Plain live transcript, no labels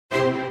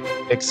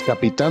Ex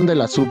capitán de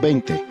la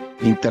sub-20,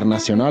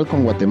 internacional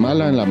con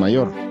Guatemala en la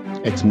mayor,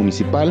 ex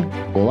municipal,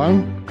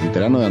 Cobán,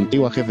 veterano de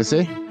Antigua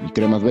GFC y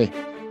Cremas B,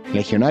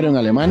 legionario en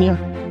Alemania,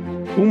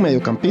 un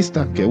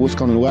mediocampista que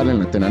busca un lugar en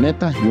la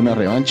Tenaneta y una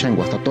revancha en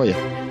Guastatoya.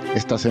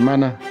 Esta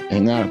semana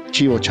en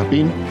Archivo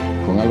Chapín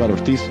con Álvaro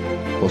Ortiz,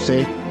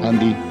 José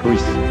Andy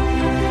Ruiz.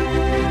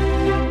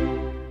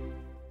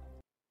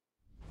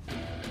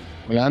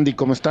 Hola Andy,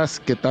 ¿cómo estás?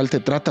 ¿Qué tal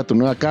te trata tu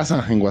nueva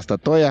casa en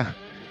Guastatoya?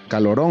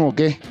 ¿Calorón o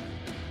qué?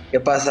 ¿Qué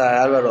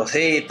pasa, Álvaro?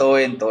 Sí, todo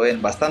bien, todo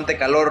bien. Bastante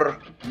calor,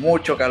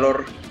 mucho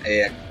calor.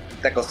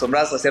 Te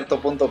acostumbras a cierto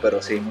punto, pero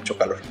sí, mucho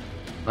calor.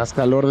 ¿Más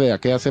calor de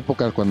aquellas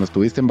épocas cuando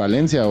estuviste en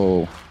Valencia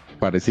o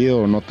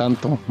parecido, no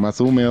tanto, más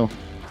húmedo,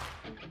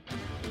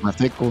 más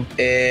seco?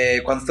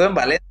 Cuando estuve en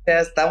Valencia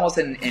estábamos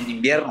en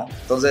invierno,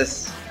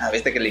 entonces,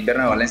 viste que el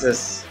invierno de Valencia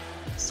es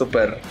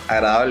súper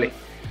agradable.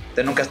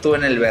 Entonces nunca estuve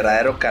en el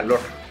verdadero calor.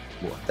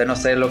 Entonces no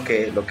sé lo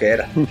que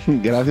era.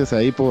 Gracias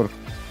ahí por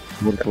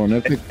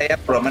ponerte.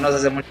 Por lo menos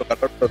hace mucho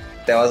calor, pero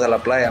te vas a la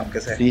playa,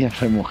 aunque sea. Sí,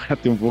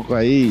 remojate un poco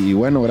ahí. Y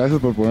bueno, gracias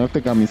por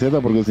ponerte camiseta,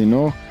 porque si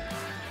no,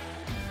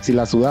 si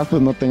la sudas,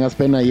 pues no tengas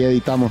pena y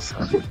editamos.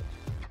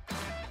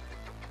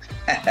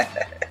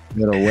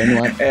 Pero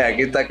bueno,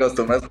 aquí está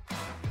acostumbrado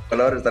al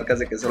calor, estar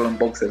casi que solo en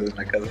boxers en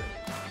la casa.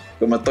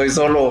 Como estoy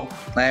solo,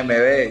 nadie me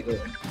ve.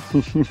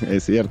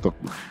 Es cierto.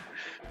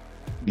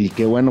 Y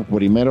qué bueno,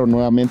 primero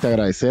nuevamente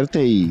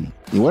agradecerte y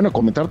bueno,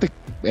 comentarte,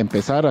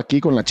 empezar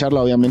aquí con la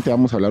charla. Obviamente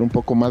vamos a hablar un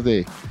poco más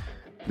de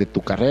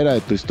tu carrera,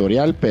 de tu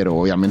historial, pero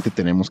obviamente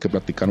tenemos que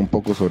platicar un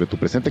poco sobre tu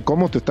presente.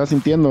 ¿Cómo te estás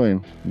sintiendo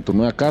en tu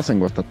nueva casa en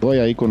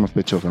Guastatoya ahí con los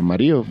pechos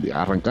amarillos?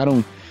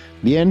 Arrancaron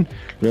bien,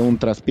 luego un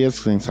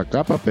traspiés en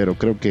Zacapa, pero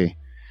creo que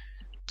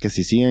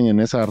si siguen en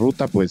esa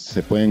ruta pues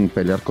se pueden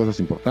pelear cosas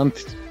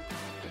importantes.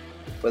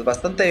 Pues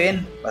bastante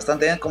bien,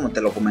 como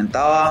te lo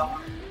comentaba.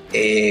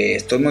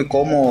 Estoy muy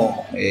cómodo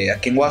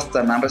aquí en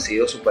Guasta, me han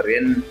recibido súper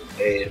bien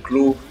el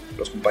club,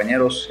 los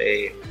compañeros,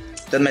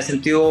 entonces me he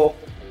sentido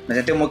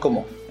muy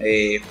cómodo.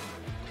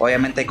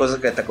 Obviamente hay cosas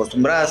que te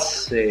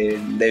acostumbras de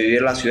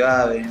vivir la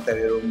ciudad, de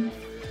vivir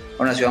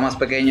una ciudad más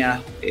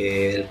pequeña,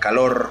 el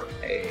calor,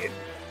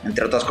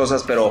 entre otras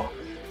cosas, pero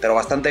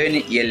bastante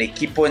bien. Y el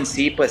equipo en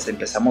sí, pues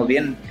empezamos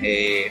bien.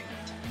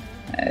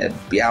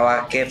 Ya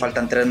va que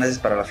faltan 3 meses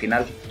para la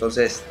final,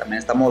 entonces también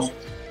estamos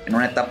en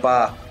una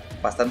etapa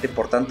bastante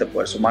importante,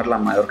 poder sumar la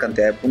mayor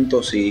cantidad de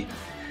puntos y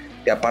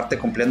aparte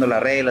cumpliendo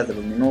las reglas de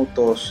los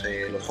minutos,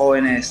 los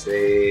jóvenes,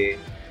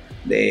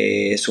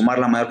 de sumar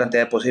la mayor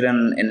cantidad posible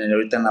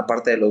ahorita en la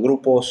parte de los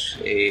grupos,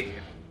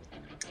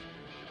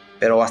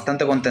 pero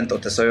bastante contento,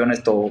 te soy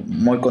honesto,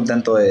 muy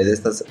contento de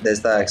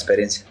esta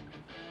experiencia.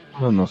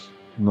 Bueno,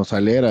 nos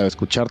alegra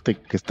escucharte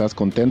que estás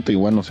contento y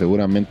bueno,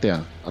 seguramente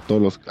a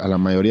la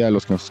mayoría de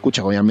los que nos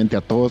escuchan, obviamente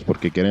a todos,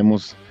 porque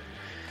queremos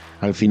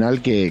al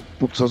final que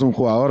sos un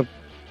jugador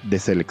de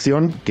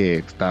selección, que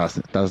estabas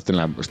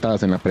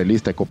en la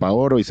prelista de Copa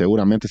Oro y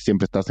seguramente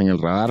siempre estás en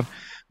el radar,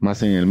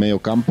 más en el medio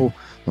campo,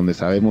 donde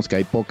sabemos que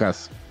hay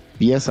pocas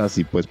piezas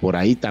y pues por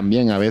ahí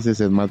también a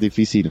veces es más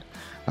difícil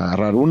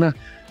agarrar una,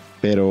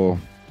 pero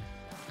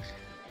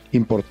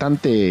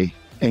importante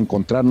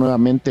encontrar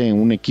nuevamente en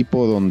un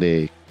equipo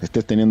donde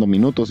estés teniendo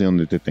minutos y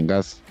donde te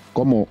tengas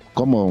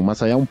cómodo,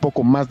 más allá, un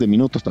poco más de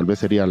minutos tal vez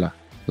sería la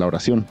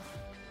oración.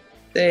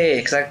 Sí,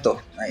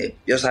 exacto.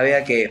 Yo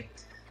sabía que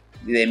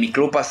de mi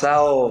club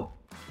pasado,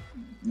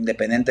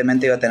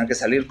 independientemente iba a tener que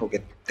salir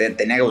porque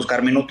tenía que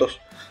buscar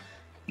minutos.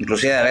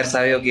 Inclusive de haber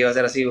sabido que iba a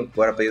ser así,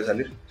 hubiera pedido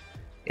salir.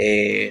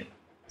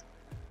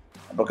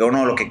 Porque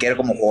uno lo que quiere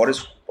como jugador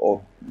es,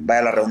 o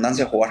vaya la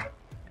redundancia, jugar.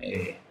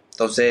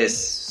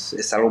 Entonces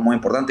es algo muy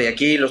importante. Y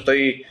aquí lo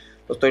estoy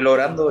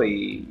logrando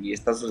y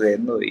está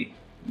sucediendo. Y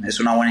es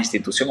una buena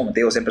institución, como te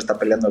digo, siempre está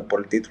peleando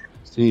por el título.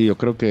 Sí, yo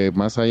creo que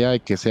más allá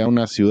de que sea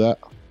una ciudad,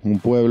 un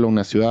pueblo,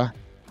 una ciudad,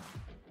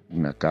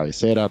 una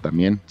cabecera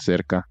también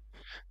cerca,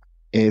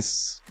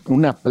 es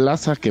una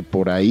plaza que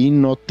por ahí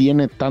no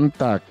tiene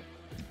tanta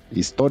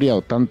historia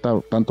o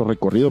tanto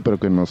recorrido, pero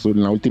que en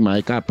la última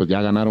década pues ya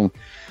ganaron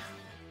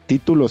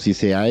títulos y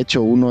se ha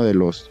hecho uno de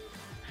los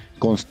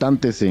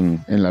constantes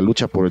en la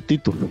lucha por el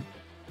título.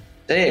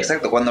 Sí,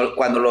 exacto. Cuando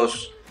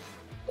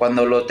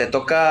te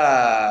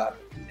toca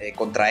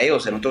contra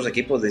ellos en otros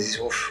equipos,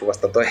 decís, uff,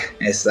 Guastatoya,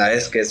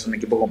 sabes que es un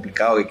equipo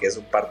complicado y que es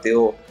un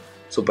partido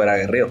súper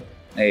aguerrido.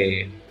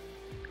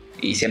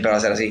 Y siempre va a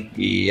ser así.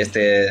 Y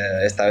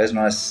esta vez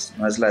no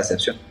es la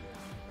excepción.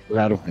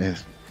 Claro,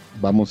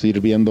 vamos a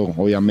ir viendo,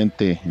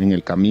 obviamente, en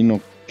el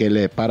camino qué le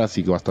depara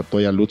si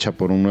Guastatoya lucha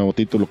por un nuevo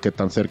título, qué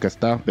tan cerca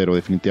está, pero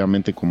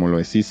definitivamente, como lo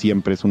decís,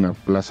 siempre es una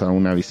plaza,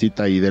 una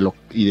visita, y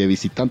de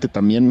visitante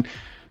también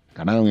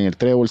ganaron en el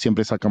trébol,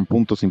 siempre sacan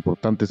puntos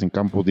importantes en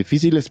campos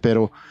difíciles,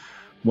 pero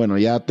bueno,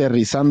 ya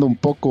aterrizando un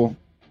poco,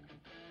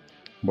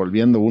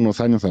 volviendo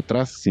unos años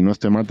atrás, si no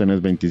estoy mal,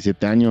 tenés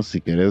 27 años, si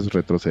querés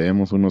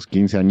retrocedemos unos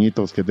 15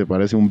 añitos, ¿qué te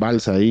parece un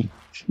vals ahí?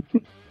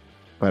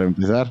 Para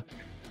empezar.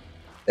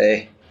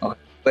 Sí, no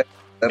puede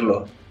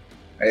hacerlo.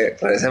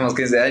 Parecemos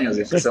 15 años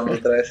y empezamos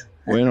otra vez.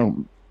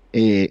 Bueno,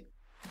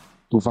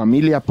 Tu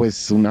familia,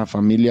 pues una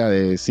familia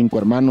de 5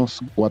 hermanos,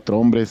 4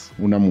 hombres,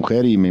 una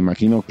mujer, y me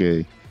imagino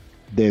que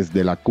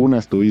desde la cuna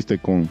estuviste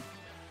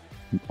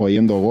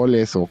oyendo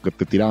goles o que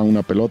te tiraban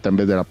una pelota en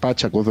vez de la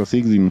pacha, cosas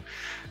así. Si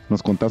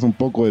nos contás un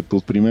poco de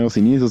tus primeros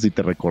inicios y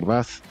te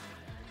recordás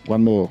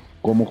cómo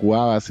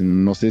jugabas,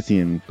 no sé si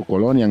en tu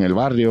colonia, en el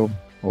barrio,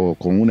 o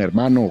con un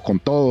hermano, o con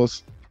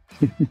todos.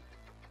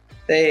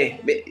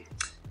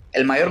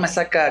 El mayor me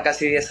saca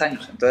casi 10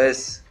 años,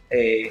 entonces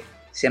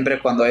siempre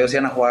cuando ellos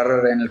iban a jugar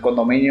en el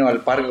condominio,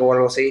 al parque o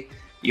algo así,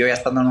 yo ya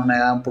estando en una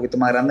edad un poquito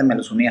más grande me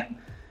los unía.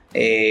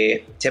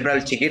 Siempre era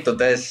el chiquito,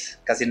 entonces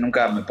casi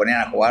nunca me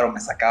ponían a jugar o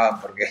me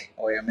sacaban porque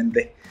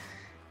obviamente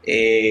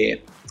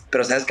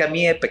pero sabes que a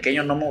mí de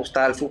pequeño no me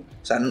gustaba el fútbol,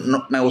 o sea,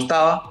 no, me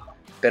gustaba,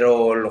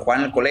 pero lo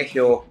jugaba en el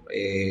colegio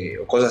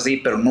o cosas así,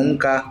 pero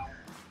nunca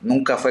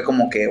fue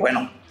como que,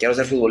 bueno, quiero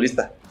ser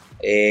futbolista.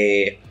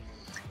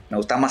 Me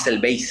gusta más el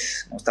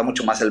base, me gusta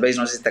mucho más el base.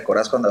 No sé si te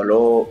acordás cuando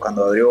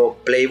abrió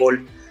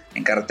Playball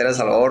en Carretera de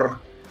Salvador.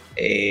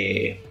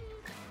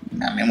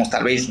 A mí me gusta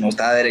el base, me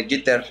gustaba Derek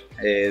Jeter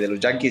de los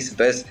Yankees.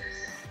 Entonces,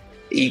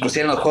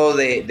 inclusive en los juegos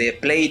de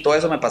Play y todo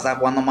eso me pasaba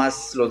jugando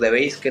más los de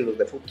base que los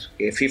de fútbol,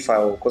 que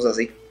FIFA o cosas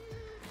así.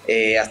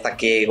 Hasta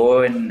que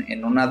llegó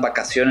en unas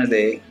vacaciones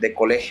de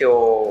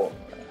colegio,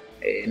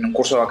 en un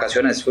curso de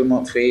vacaciones,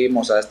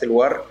 fuimos a este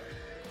lugar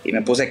y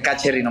me puse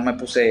catcher y no me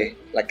puse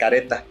la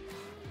careta.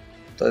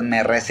 Entonces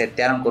me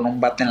resetearon con un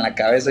bate en la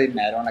cabeza y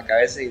me dieron la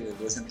cabeza, y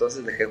desde ese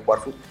entonces dejé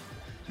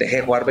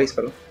de jugar base,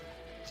 perdón.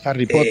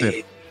 Harry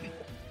Potter.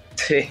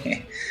 Sí.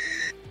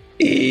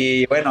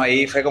 Y bueno,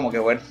 ahí fue como que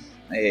bueno,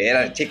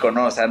 era el chico,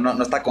 ¿no? O sea,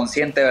 no está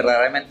consciente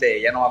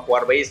verdaderamente, ya no va a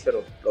jugar base,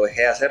 pero lo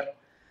dejé de hacer.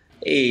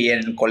 Y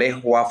en el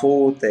colegio jugaba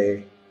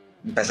fútbol,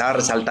 empezaba a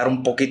resaltar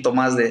un poquito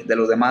más de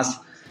los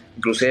demás.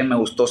 Inclusive me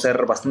gustó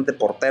ser bastante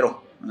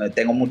portero.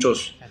 Tengo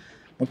muchos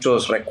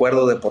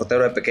recuerdos de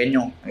portero de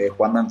pequeño,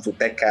 jugando en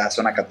Futeca,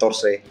 zona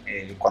 14,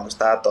 cuando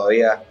estaba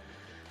todavía,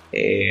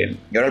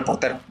 yo era el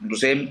portero.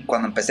 Inclusive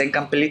cuando empecé en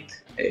Campelit,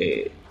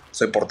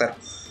 soy portero.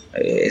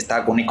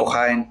 Estaba con Nico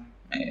Jaén,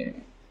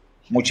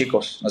 muy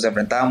chicos, nos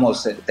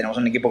enfrentábamos, tenemos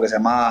un equipo que se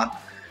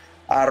llamaba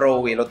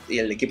Arrow y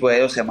el equipo de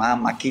ellos se llamaba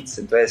Maquits,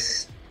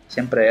 entonces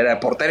siempre era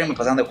portero y me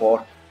pasaban de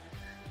jugador.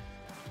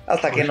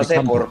 Hasta que, no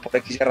sé, por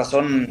X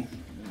razón,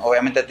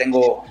 obviamente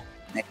tengo...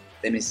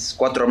 De mis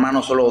 4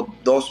 hermanos, solo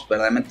 2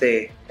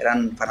 verdaderamente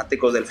eran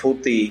fanáticos del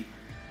fútbol, y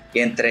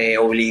entre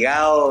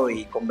obligado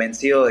y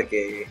convencido de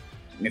que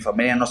mi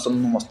familia no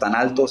somos tan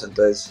altos,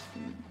 entonces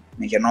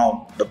me dije,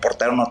 no, de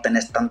portero no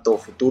tenés tanto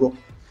futuro.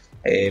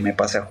 Me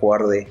pasé a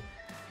jugar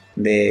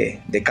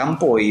de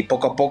campo, y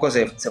poco a poco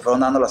se fueron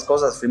dando las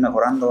cosas, fui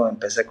mejorando,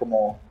 empecé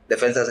como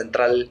defensa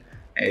central,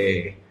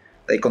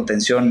 de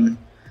contención,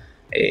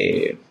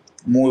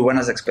 muy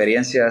buenas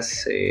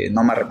experiencias,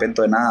 no me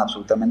arrepiento de nada,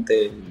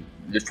 absolutamente.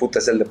 El fútbol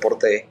es el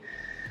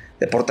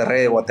deporte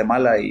rey de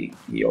Guatemala, y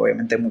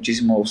obviamente hay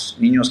muchísimos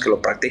niños que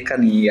lo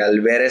practican, y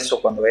al ver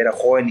eso cuando era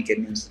joven y que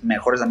mis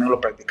mejores amigos lo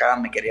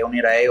practicaban, me quería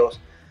unir a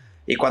ellos,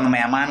 y cuando me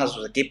llamaban a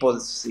sus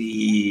equipos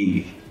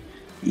y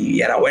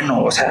era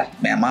bueno, o sea,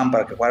 me llamaban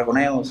para que jugara con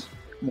ellos,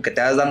 como que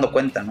te vas dando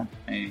cuenta, ¿no?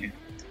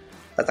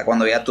 Hasta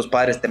cuando ya tus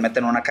padres te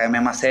meten en una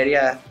academia más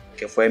seria,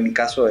 que fue mi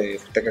caso de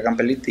Futeca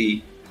Campelit,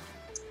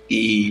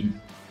 y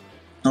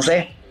no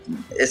sé,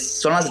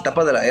 son las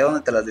etapas de la vida donde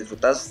te las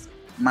disfrutas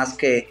más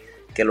que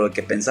lo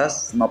que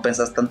pensás. No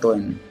pensás tanto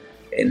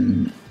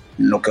en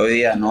lo que hoy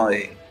día, ¿no?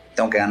 De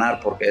tengo que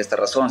ganar porque esta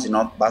razón,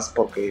 sino vas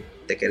porque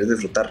te quieres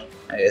disfrutar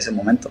ese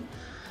momento.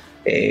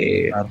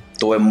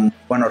 Tuve muy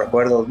buenos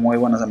recuerdos, muy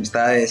buenas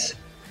amistades,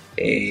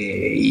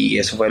 y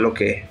eso fue lo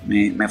que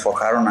me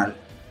forjaron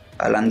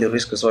al Andy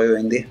Ruiz que soy hoy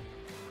en día.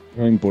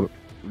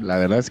 La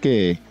verdad es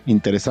que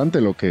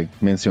interesante lo que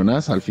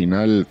mencionas. Al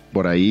final,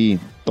 por ahí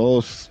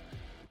todos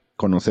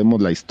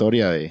conocemos la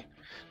historia de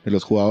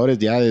los jugadores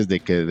ya desde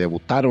que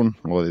debutaron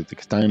o desde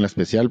que están en la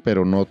especial,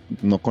 pero no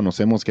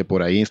conocemos que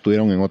por ahí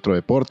estuvieron en otro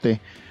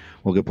deporte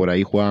o que por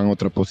ahí juegan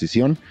otra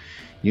posición.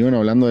 Y bueno,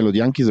 hablando de los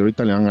Yankees,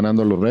 ahorita le van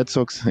ganando a los Red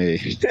Sox.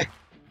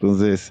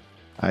 Entonces,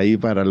 ahí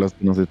para los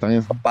que nos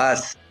están...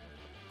 Paz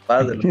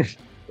de los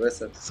Red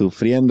Sox.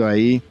 Sufriendo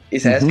ahí. Y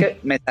sabes que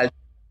me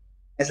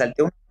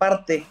salté una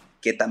parte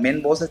que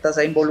también vos estás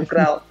ahí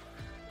involucrado,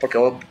 porque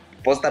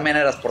vos también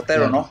eras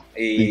portero, sí, ¿no?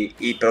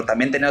 Pero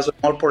también tenías un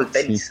amor por el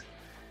tenis. Sí.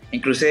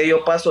 Inclusive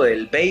yo paso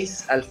del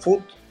base al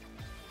fútbol,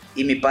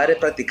 y mi padre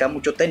practicaba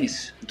mucho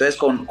tenis. Entonces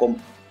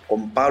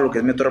con Pablo, que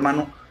es mi otro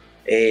hermano,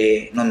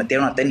 nos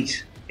metieron a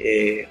tenis.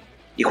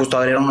 Y justo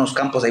abrieron unos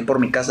campos ahí por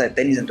mi casa de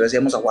tenis, entonces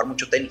íbamos a jugar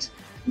mucho tenis.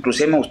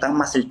 Inclusive me gustaba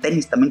más el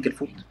tenis también que el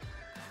fútbol.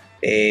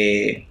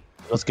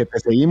 Los que te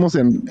seguimos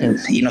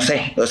y no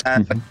sé, o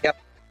sea,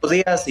 otros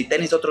días y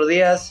tenis otros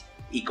días,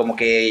 y como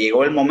que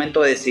llegó el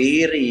momento de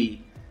decidir,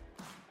 y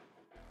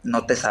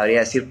no te sabría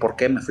decir por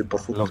qué me fui por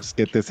fútbol. Los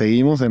que te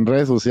seguimos en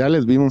redes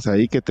sociales vimos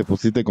ahí que te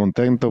pusiste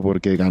contento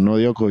porque ganó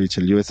Djokovic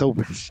el US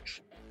Open.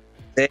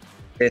 Sí,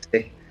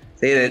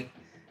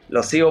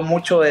 lo sigo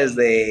mucho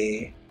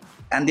desde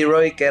Andy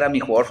Roy, que era mi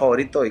jugador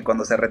favorito, y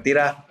cuando se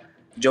retira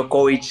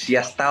Djokovic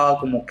ya estaba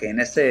como que en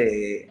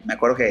ese, me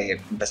acuerdo que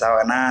empezaba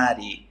a ganar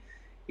y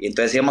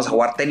entonces íbamos a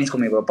jugar tenis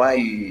con mi papá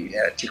y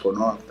era chico,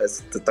 ¿no?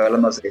 Entonces, te estaba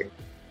hablando de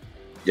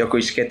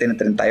Djokovic, que tiene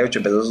 38,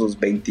 empezó sus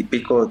 20 y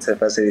pico,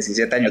 hace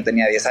 17 años,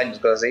 tenía 10 años,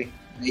 cosas así.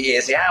 Y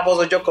decía, vos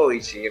sos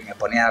Djokovic, y me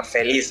ponía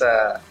feliz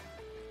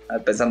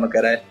pensando que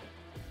era él.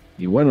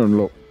 Y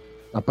bueno,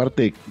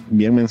 aparte,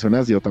 bien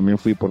mencionas, yo también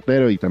fui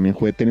portero y también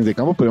jugué tenis de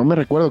campo, pero yo me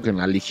recuerdo que en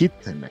la Ligit,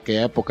 en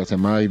aquella época se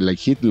llamaba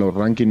Ligit, los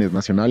rankings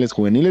nacionales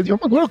juveniles, yo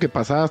me acuerdo que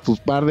pasabas tus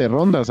par de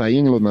rondas ahí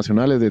en los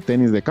nacionales de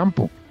tenis de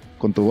campo,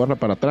 con tu gorra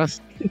para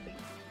atrás.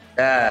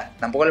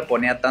 Tampoco le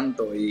ponía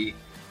tanto y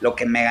lo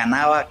que me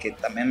ganaba, que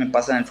también me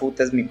pasa en el fútbol,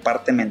 es mi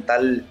parte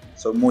mental.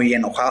 Soy muy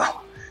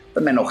enojado.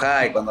 Entonces me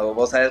enojaba y cuando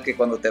vos sabes que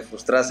cuando te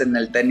frustras en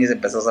el tenis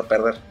empezás a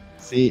perder.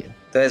 Sí.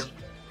 Entonces,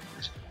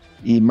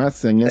 y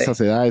más en esas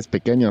edades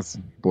pequeñas,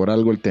 por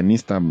algo el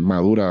tenista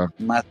madura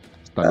más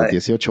hasta los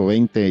 18,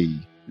 20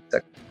 y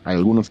exacto. Hay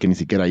algunos que ni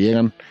siquiera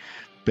llegan,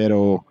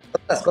 pero...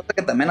 Las cosas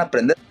que también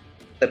aprendes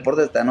en el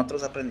deporte te dan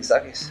otros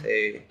aprendizajes.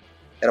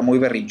 Era muy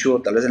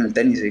berrinchudo tal vez en el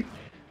tenis, y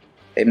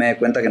ahí me di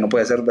cuenta que no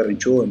puede ser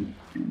berrinchudo en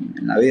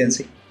la vida en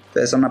sí.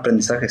 Entonces son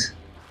aprendizajes.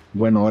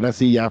 Bueno, ahora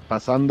sí, ya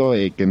pasando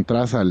que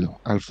entras al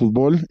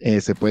fútbol,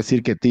 se puede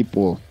decir que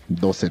tipo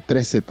 12,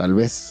 13 tal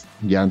vez,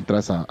 ya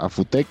entras a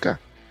Futeca.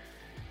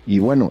 Y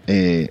bueno,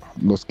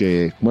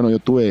 yo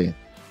tuve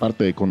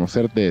parte de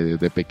conocerte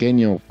desde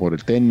pequeño por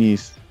el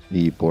tenis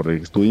y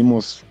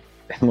estuvimos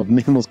en los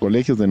mismos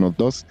colegios de los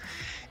dos.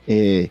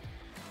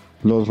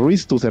 Los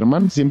Ruiz, tus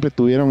hermanos, siempre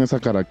tuvieron esa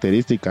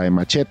característica de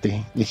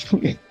machete.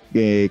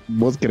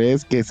 ¿Vos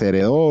crees que se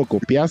heredó o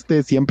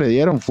copiaste? Siempre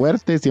dieron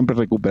fuerte, siempre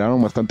recuperaron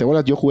bastante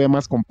bolas. Yo jugué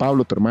más con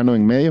Pablo, tu hermano,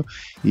 en medio,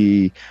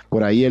 y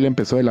por ahí él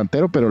empezó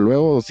delantero, pero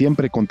luego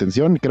siempre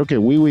contención. Creo que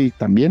Wiwi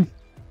también,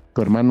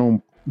 tu hermano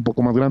un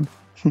poco más grande.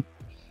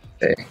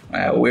 Sí,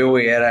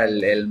 Wiwi era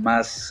el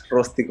más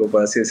rústico,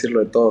 por así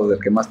decirlo, de todos, el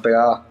que más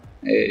pegaba.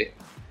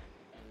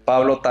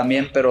 Pablo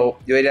también, pero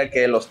yo diría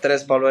que de los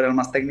tres Pablo era el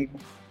más técnico.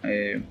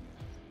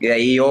 Y de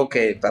ahí yo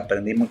que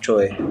aprendí mucho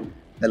de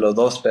los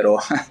dos, pero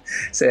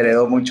se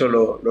heredó mucho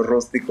lo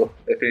rústico,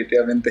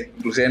 definitivamente.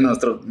 Inclusive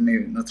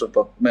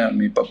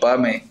mi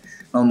papá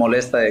nos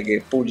molesta de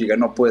que puchica,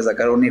 no puede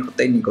sacar un hijo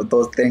técnico,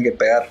 todos tienen que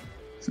pegar.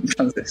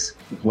 Entonces,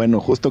 bueno,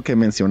 justo que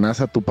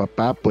mencionas a tu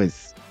papá,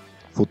 pues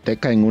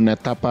Futeca en una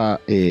etapa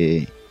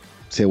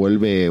se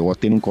vuelve o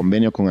tiene un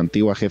convenio con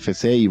Antigua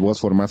GFC y vos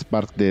formás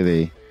parte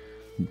de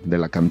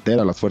la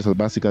cantera, las fuerzas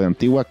básicas de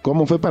Antigua.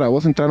 ¿Cómo fue para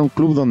vos entrar a un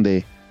club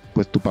donde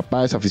pues tu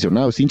papá es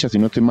aficionado, es hincha, si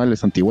no estoy mal,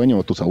 es antigüeño,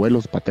 o tus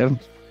abuelos paternos?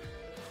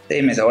 Sí,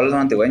 mis abuelos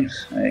son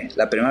antigüeños.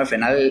 La primera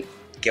final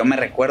que yo me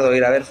recuerdo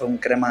ir a ver fue un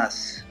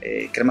cremas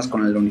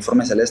con el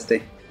uniforme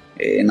celeste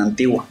en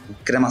Antigua,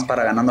 cremas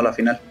para ganando la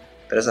final,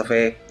 pero esa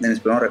fue de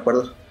mis primeros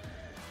recuerdos.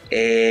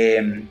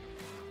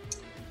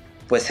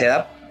 Pues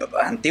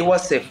Antigua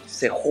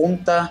se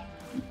junta,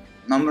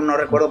 no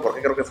recuerdo por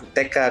qué, creo que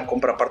Futeca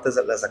compra partes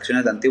de las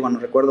acciones de Antigua, no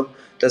recuerdo,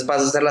 entonces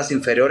pasa a ser las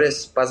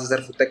inferiores, pasa a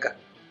ser Futeca.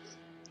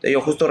 Yo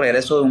justo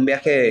regreso de un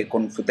viaje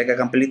con Futeca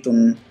Campelito,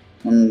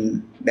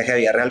 un viaje a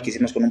Villarreal que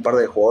hicimos con un par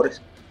de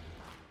jugadores.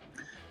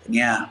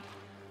 Tenía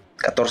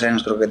 14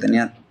 años, creo que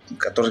tenía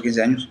 14,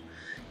 15 años.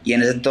 Y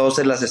en ese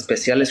entonces las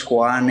especiales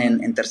jugaban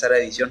en tercera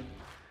división.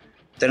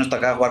 Entonces nos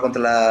tocaba jugar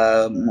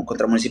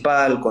contra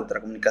Municipal, contra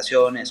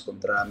Comunicaciones,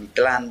 contra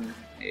Mitlán.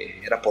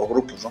 Era por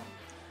grupos, ¿no?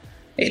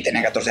 Y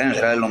tenía 14 años,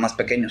 era de los más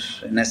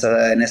pequeños. En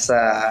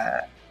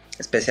esa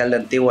especial de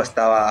Antigua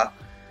estaba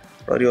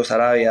Rodrigo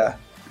Sarabia,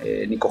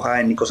 Nico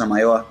Jaén, Nico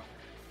Samayoa,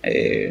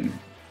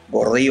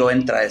 Gordillo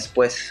entra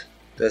después,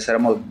 entonces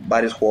éramos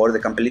varios jugadores de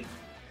Campelito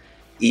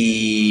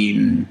y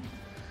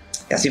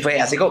así fue,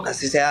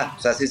 así se da,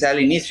 o sea, así se da el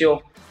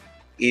inicio.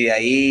 Y de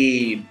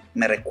ahí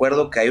me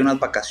recuerdo que hay unas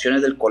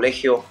vacaciones del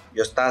colegio,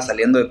 yo estaba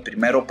saliendo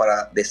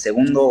de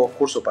segundo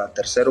curso para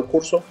tercero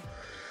curso,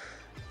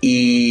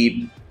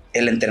 y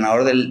el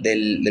entrenador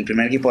del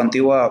primer equipo de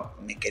Antigua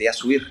me quería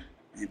subir,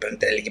 pero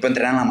el equipo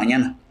entrenaba en la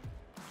mañana.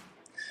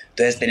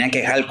 Entonces tenía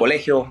que dejar el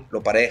colegio,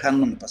 lo paré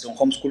dejando, me pasé un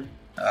homeschool,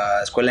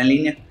 a escuela en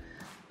línea,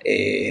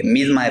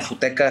 misma de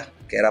Futeca,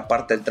 que era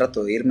parte del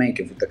trato de irme y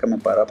que Futeca me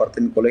pagara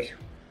parte de mi colegio.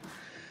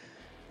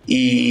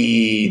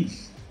 Y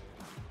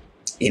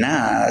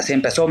nada, así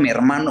empezó. Mi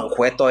hermano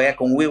jugué todavía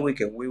con Wiwi,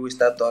 que Wiwi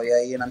está todavía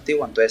ahí en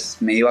Antigua, entonces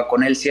me iba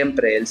con él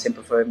siempre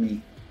fue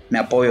mi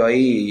apoyo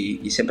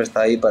ahí y siempre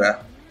estaba ahí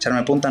para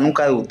echarme punta.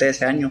 Nunca debuté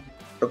ese año,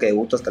 creo que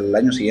debuto hasta el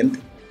año siguiente,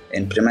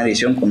 en primera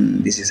división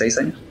con 16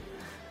 años.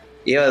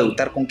 Iba a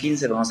debutar con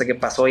 15, pero no sé qué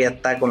pasó, ya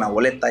estaba con la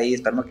boleta ahí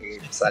esperando que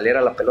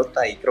saliera la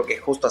pelota y creo que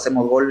justo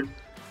hacemos gol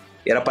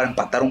y era para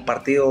empatar un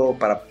partido,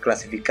 para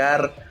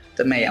clasificar.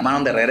 Entonces me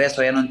llamaron de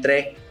regreso, ya no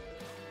entré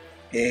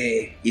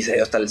y se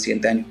dio hasta el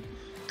siguiente año.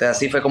 Entonces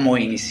así fue como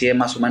inicié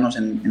más o menos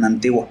en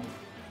Antigua.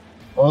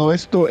 Todo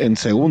esto en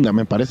segunda,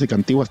 me parece que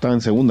Antigua estaba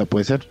en segunda,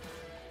 ¿puede ser?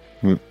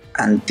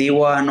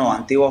 Antigua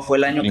fue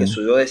el año que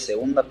subió de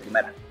segunda a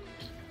primera.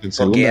 En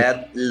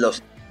segunda.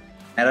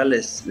 Porque primera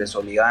les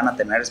obligaban a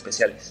tener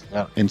especiales.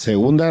 En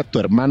segunda, tu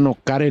hermano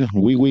Karel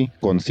Wiwi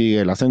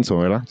consigue el ascenso,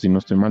 ¿verdad? Si no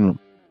estoy mal.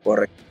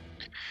 Correcto.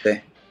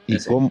 Sí,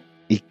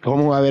 ¿Y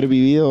cómo haber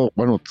vivido,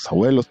 bueno, tus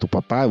abuelos, tu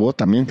papá, vos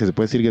también, que se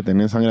puede decir que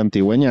tenés sangre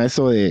antigüeña,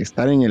 eso de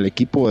estar en el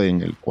equipo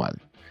en el cual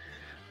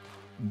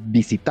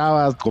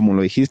visitabas, como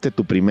lo dijiste,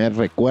 tu primer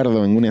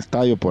recuerdo en un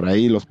estadio por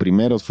ahí, los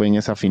primeros fue en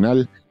esa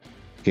final,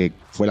 que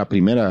fue la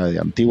primera de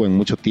Antigua en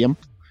mucho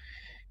tiempo?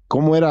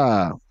 ¿Cómo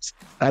era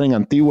estar en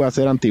Antigua,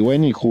 ser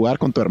antigüeño y jugar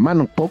con tu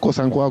hermano? Pocos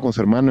han jugado con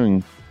su hermano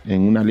en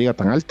una liga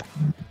tan alta.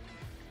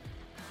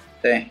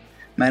 Sí,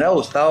 me hubiera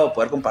gustado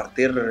poder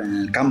compartir en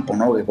el campo,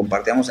 ¿no? Que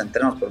compartíamos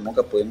entrenos, pero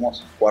nunca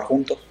pudimos jugar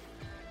juntos.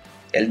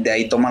 Él de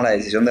ahí toma la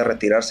decisión de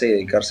retirarse y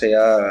dedicarse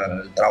ya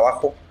al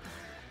trabajo.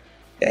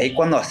 Y ahí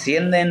cuando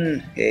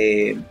ascienden,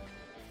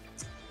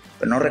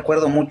 pues no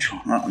recuerdo mucho,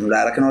 ¿no? La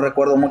verdad que no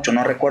recuerdo mucho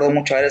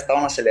haber estado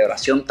en la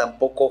celebración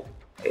tampoco.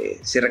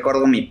 Sí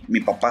recuerdo, mi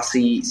papá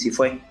sí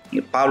fue,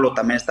 y Pablo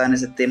también estaba en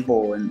ese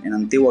tiempo en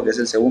Antigua, que es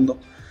el segundo,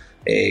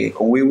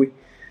 con Wiwi.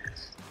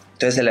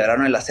 Entonces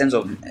celebraron el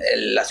ascenso,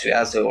 la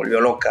ciudad se volvió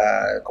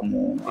loca,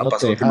 como ha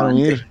pasado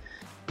últimamente. Ir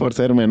por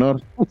ser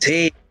menor.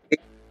 Sí,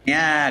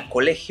 tenía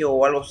colegio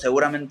o algo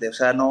seguramente, o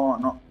sea,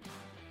 no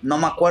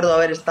me acuerdo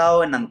haber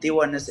estado en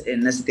Antigua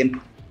en ese tiempo,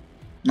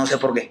 no sé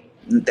por qué,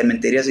 te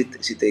mentiría si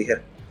te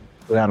dijera.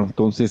 Claro,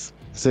 entonces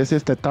es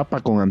esta etapa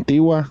con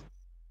Antigua,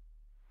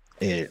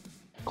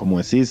 como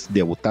decís,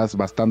 debutás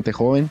bastante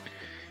joven,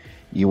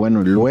 y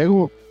bueno,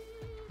 luego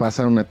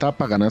pasa una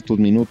etapa, ganas tus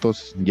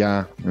minutos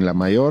ya en la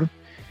mayor,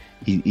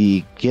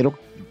 y quiero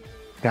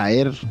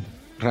caer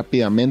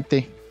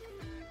rápidamente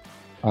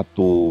a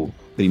tu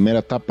primera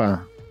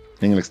etapa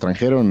en el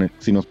extranjero.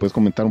 Si nos puedes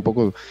comentar un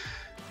poco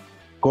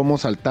cómo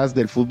saltás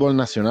del fútbol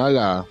nacional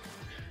a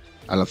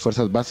las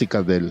fuerzas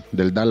básicas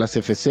del Dallas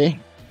FC,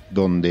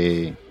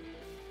 donde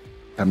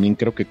también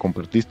creo que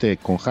compartiste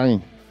con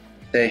Jaime.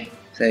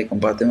 Sí,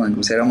 compartimos,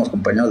 incluso éramos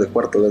compañeros de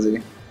cuarto, así.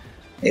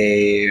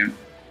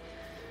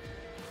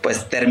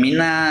 Pues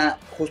termina,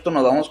 justo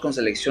nos vamos con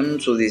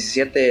selección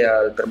sub-17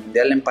 al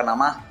premundial en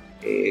Panamá,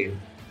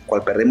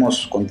 cual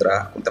perdimos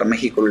contra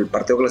México el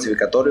partido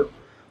clasificatorio.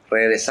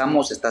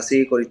 Regresamos, está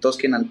así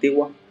Koritoski en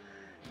Antigua.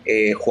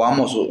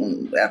 Jugamos,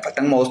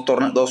 faltan como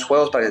dos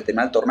juegos para que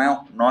termine el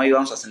torneo. No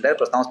íbamos a ascender,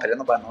 pero estamos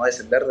peleando para no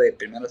descender de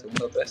primera,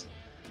 segunda o tres.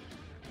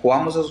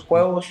 Jugamos esos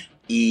juegos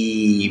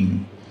y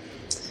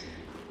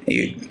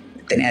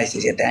tenía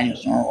 17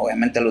 años, ¿no?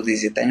 Obviamente a los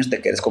 17 años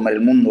te quieres comer el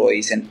mundo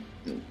y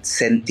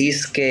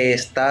sentís que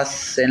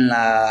estás en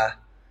la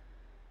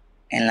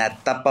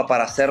etapa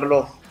para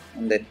hacerlo,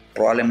 donde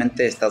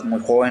probablemente estás muy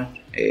joven,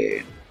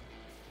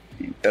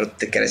 pero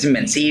te crees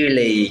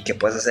invencible y que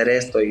puedes hacer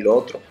esto y lo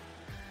otro.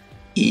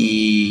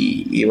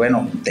 Y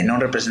bueno, tenía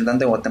un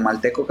representante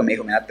guatemalteco que me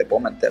dijo, mira, te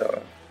puedo meter.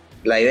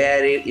 La idea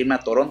era irme a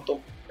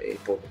Toronto,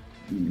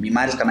 mi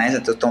madre es canadiense,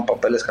 entonces tengo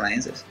papeles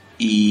canadienses,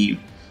 y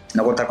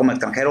no contar como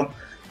extranjero.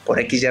 Por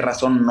X y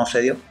razón no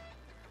se dio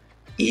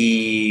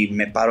y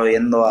me paro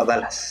yendo a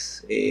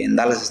Dallas. En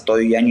Dallas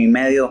estoy año y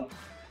medio,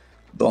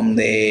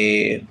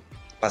 donde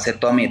pasé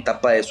toda mi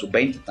etapa de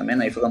sub-20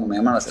 también. Ahí fue cuando me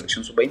llaman a la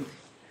selección sub-20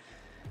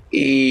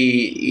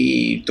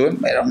 y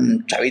era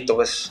un chavito,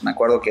 pues me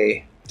acuerdo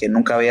que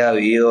nunca había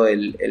vivido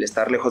el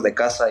estar lejos de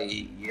casa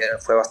y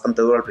fue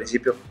bastante duro al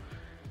principio.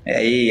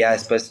 Ahí ya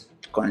después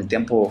con el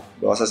tiempo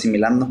lo vas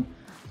asimilando.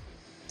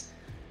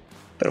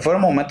 Pero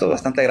fueron momentos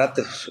bastante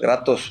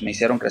gratos, me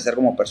hicieron crecer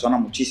como persona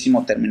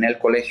muchísimo. Terminé el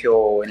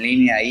colegio en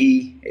línea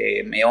ahí,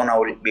 me iba a una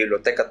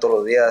biblioteca todos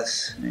los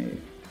días.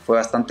 Fue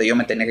bastante, yo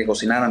me tenía que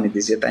cocinar a mis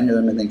 17 años,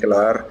 yo me tenía que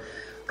lavar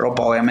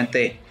ropa.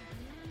 Obviamente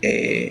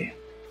te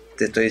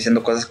estoy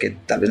diciendo cosas que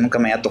tal vez nunca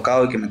me haya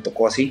tocado y que me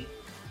tocó así.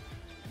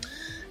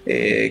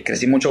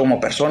 Crecí mucho como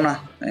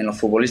persona. En lo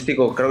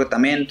futbolístico creo que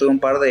también tuve un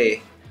par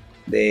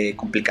de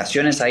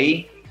complicaciones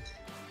ahí,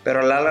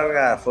 pero a la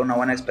larga fue una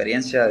buena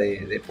experiencia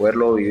de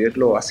poderlo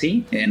vivirlo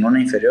así, en una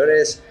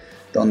inferiores,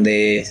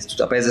 donde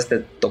a veces te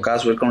tocaba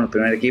subir con el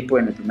primer equipo,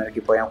 y en el primer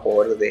equipo habían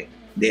jugadores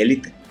de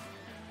élite.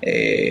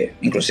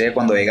 Inclusive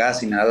cuando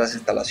llegas y miras las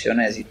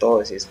instalaciones y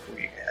todo, decís,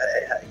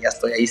 ya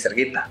estoy ahí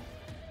cerquita,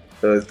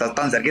 pero estás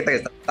tan cerquita que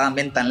estás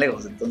también tan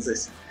lejos.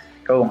 Entonces,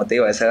 como te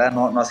digo, a esa edad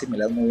no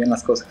asimilas muy bien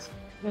las cosas.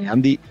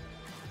 Andy,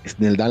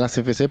 en el Dallas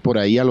FC, por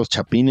ahí a los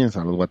chapines,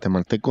 a los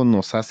guatemaltecos,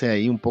 nos hace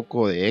ahí un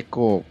poco de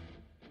eco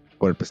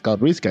por el pescado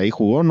Ruiz, que ahí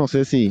jugó. No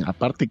sé si,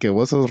 aparte que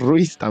vos sos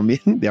Ruiz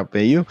también de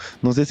apellido,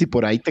 no sé si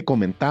por ahí te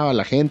comentaba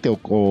la gente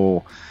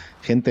o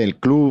gente del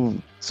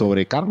club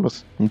sobre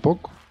Carlos un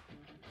poco.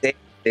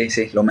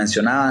 Sí, lo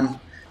mencionaban.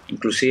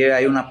 Inclusive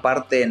hay una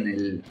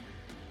parte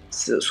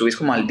subís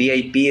como al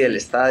VIP del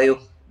estadio,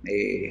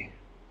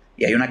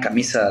 y hay una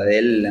camisa de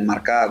él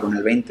enmarcada con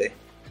el 20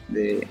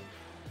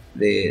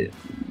 de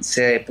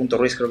C.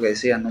 Ruiz, creo que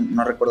decía,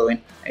 no recuerdo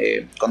bien,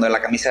 cuando la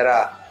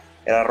camisa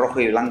era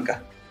roja y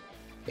blanca.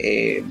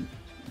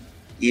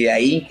 Y de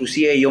ahí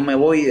inclusive yo me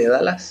voy de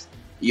Dallas.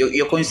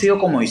 Yo coincido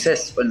con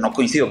Moisés, bueno, no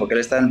coincido porque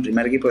él está en el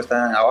primer equipo,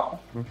 está abajo.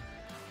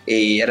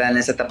 Y era en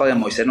esa etapa que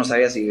Moisés no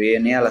sabía si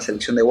venía a la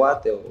selección de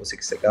Guate o si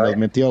se quedaba. Nos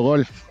metió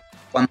gol.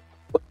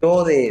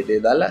 Yo de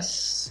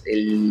Dallas,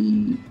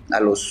 a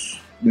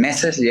los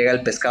meses llega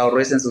el Pescado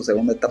Ruiz en su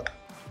segunda etapa.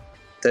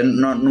 Entonces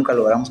nunca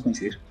logramos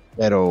coincidir.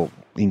 Pero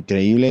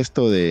increíble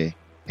esto de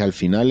que al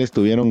final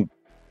estuvieron,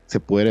 se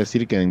puede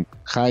decir que en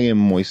Hagen,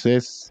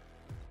 Moisés,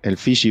 el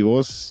Fish y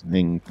vos,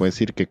 puede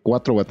decir que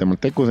 4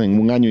 guatemaltecos en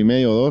 1 año y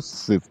medio o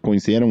 2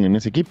 coincidieron en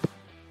ese equipo.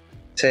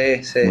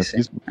 Sí.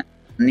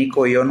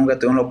 Nico y yo nunca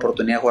tuvimos la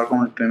oportunidad de jugar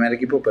con el primer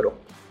equipo, pero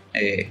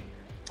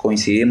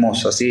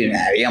coincidimos así, nos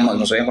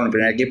veíamos con el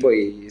primer equipo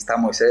y estaba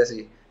Moisés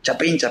y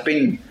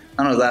Chapín,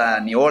 no nos da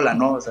ni bola,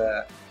 ¿no? O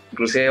sea,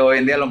 inclusive hoy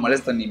en día lo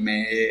molesto, ni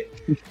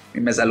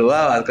me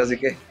saludaba, casi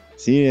que.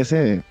 Sí,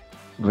 ese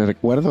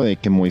recuerdo de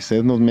que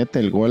Moisés nos mete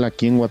el gol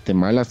aquí en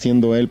Guatemala,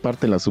 siendo él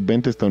parte de la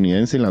sub-20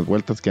 estadounidense y las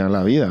vueltas que da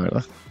la vida,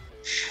 ¿verdad?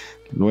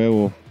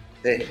 Luego,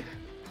 sí,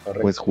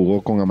 pues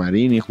jugó con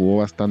Amarini, jugó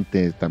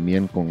bastante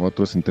también con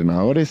otros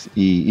entrenadores.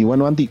 Y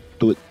bueno, Andy,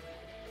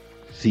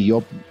 si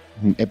yo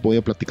he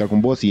podido platicar con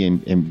vos y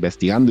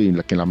investigando y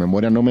que la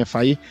memoria no me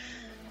falle,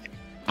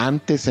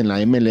 antes en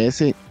la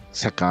MLS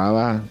se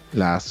acababa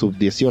la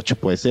sub-18,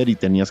 puede ser, y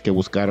tenías que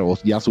buscar, o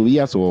ya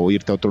subías o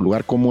irte a otro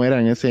lugar. ¿Cómo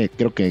era en ese,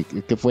 creo que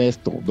fue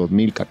esto,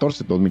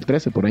 2014,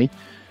 2013, por ahí?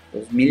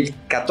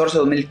 2014,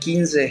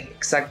 2015,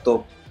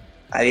 exacto.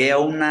 Había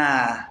un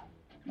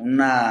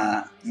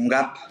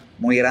gap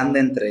muy grande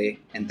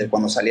entre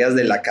cuando salías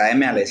de la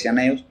academia, le decían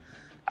ellos,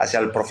 hacia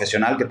el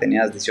profesional, que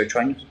tenías 18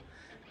 años.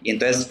 Y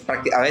entonces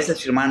a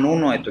veces firmaban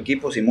uno de tu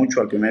equipo, si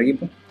mucho, al primer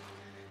equipo,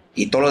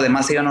 y todos los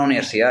demás se iban a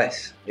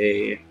universidades.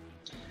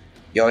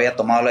 Yo había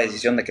tomado la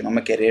decisión de que no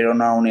me quería ir a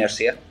una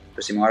universidad,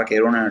 pero si me hubiera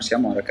querido ir a una universidad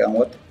me hubiera quedado en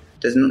Guate.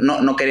 Entonces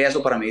no quería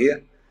eso para mi vida.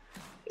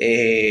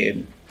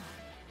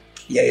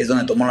 Y ahí es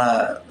donde tomo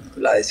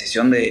la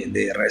decisión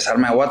de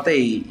regresarme a Guate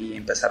y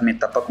empezar mi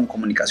etapa con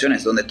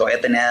comunicaciones, donde todavía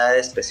tenía edad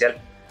especial.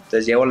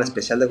 Entonces llego a la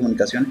especial de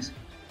comunicaciones.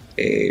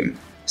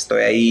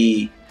 Estoy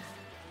ahí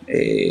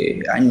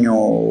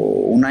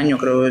un año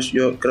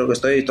yo creo que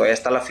estoy, y todavía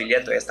está la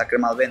filial, todavía está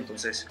Cremas B,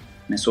 entonces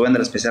me suben de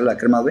la especial a la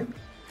Cremas B.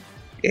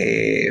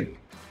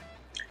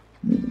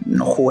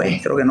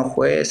 Creo que no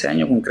jugué ese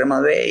año con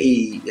Cremas B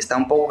y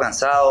estaba un poco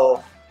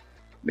cansado.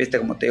 Viste,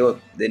 como te digo,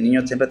 de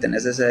niño siempre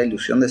tenés esa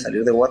ilusión de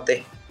salir de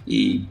Guate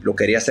y lo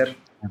quería hacer.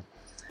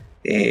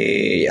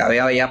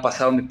 Había ya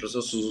pasado mi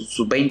proceso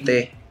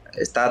sub-20,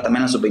 estaba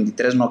también en la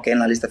sub-23, no quedé en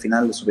la lista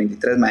final de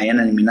sub-23, me habían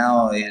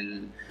eliminado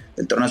del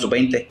torneo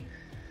sub-20.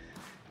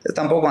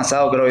 Estaba un poco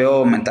cansado, creo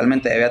yo,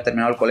 mentalmente. Había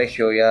terminado el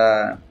colegio,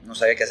 ya no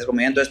sabía qué hacer con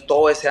mi vida. Entonces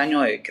todo ese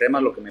año de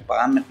Cremas, lo que me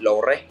pagaban, lo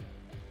ahorré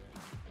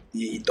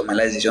y tomé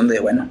la decisión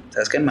de, bueno,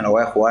 ¿sabes qué? Me lo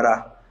voy a jugar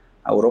a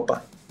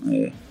Europa,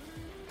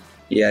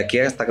 y aquí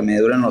hasta que me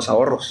duren los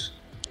ahorros.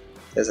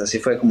 Entonces así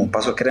fue como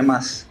paso a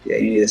Cremas y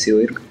ahí decido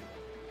ir.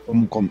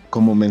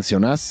 Como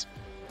mencionás,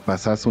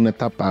 pasás una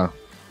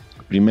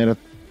primera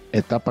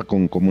etapa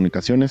con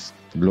comunicaciones,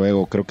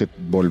 luego creo que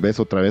volvés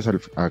otra vez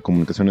a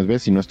comunicaciones B,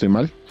 si no estoy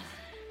mal.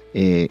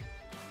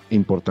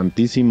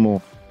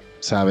 Importantísimo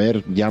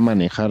saber ya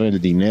manejar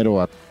el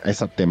dinero a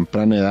esa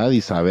temprana edad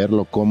y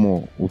saberlo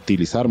cómo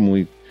utilizar.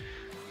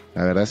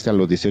 La verdad es que a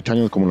los 18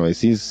 años, como lo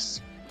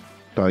decís,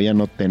 todavía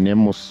no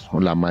tenemos, o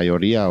la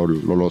mayoría o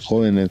los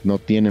jóvenes no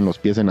tienen los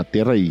pies en la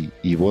tierra,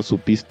 y vos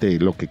supiste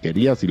lo que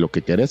querías y lo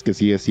que querés, que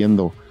sigue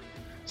siendo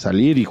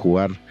salir y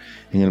jugar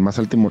en el más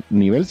alto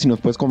nivel. Si nos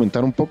puedes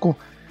comentar un poco,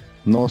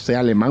 no sé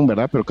alemán,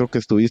 ¿verdad? Pero creo que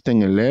estuviste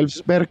en el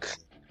Elfsberg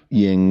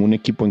y en un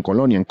equipo en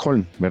Colonia, en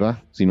Köln, ¿verdad?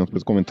 Si nos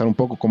puedes comentar un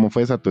poco cómo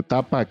fue esa tu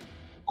etapa,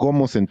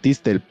 cómo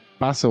sentiste el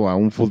paso a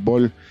un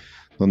fútbol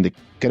donde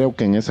creo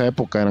que en esa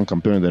época eran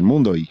campeones del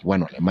mundo, y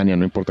bueno, Alemania,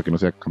 no importa que no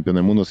sea campeón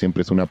del mundo,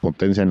 siempre es una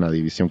potencia en la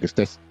división que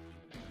estés.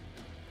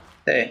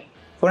 Sí,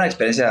 fue una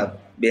experiencia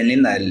bien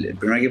linda. El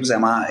primer equipo se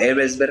llamaba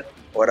Elfsberg,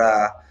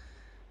 ahora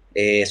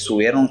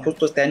subieron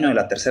justo este año de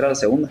la tercera a la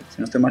segunda, si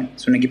no estoy mal.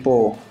 Es un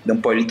equipo de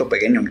un pueblito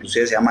pequeño,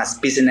 inclusive se llama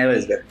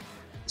Spitzenelversberg.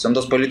 Son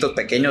 2 pueblitos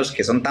pequeños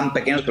que son tan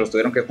pequeños que los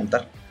tuvieron que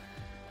juntar.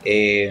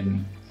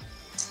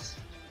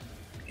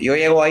 Yo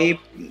llego ahí,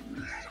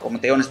 como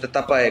te digo, en esta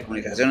etapa de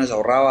comunicaciones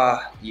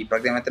ahorraba y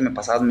prácticamente me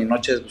pasaba mis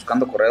noches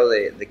buscando correos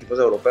de equipos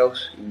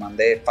europeos, y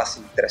mandé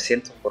fácil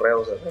 300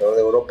 correos alrededor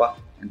de Europa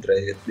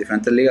entre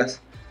diferentes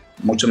ligas.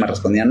 Muchos me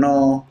respondían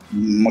no,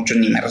 muchos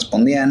ni me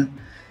respondían,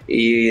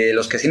 y de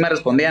los que sí me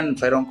respondían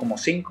fueron como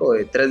 5,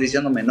 3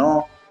 diciéndome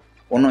no,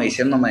 uno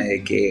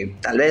diciéndome que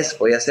tal vez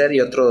podía ser,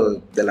 y otro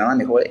de la nada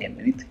me dijo,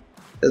 venite.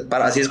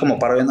 Así es como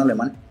paro viendo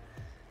alemán.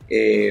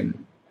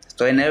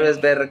 Estoy en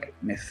Elfsberg,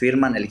 me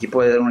firman, el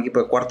equipo era un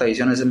equipo de 4ª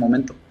división en ese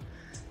momento,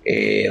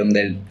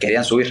 donde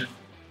querían subir.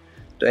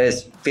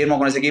 Entonces firmo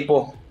con ese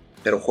equipo,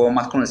 pero juego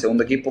más con el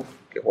segundo equipo,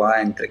 que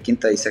juega entre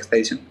 5ª y 6ª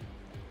división.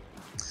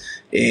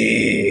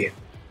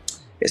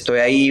 Estoy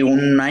ahí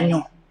un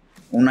año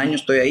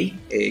estoy ahí,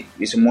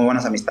 hice muy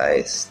buenas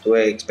amistades,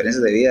 tuve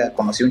experiencias de vida,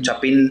 conocí un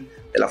chapín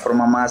de la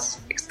forma más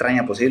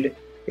extraña posible,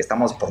 que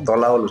estamos por todos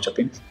lados los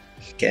chapines,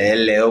 que a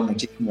él le doy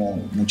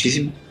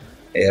muchísimo.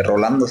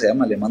 Rolando se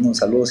llama, le mando un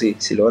saludo si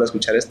logra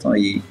escuchar esto,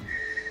 y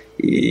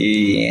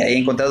Y ahí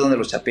encontré donde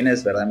los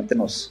chapines verdaderamente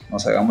nos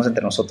ayudamos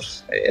entre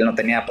nosotros. Él no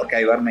tenía por qué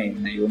ayudarme y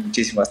me ayudó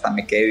muchísimo, hasta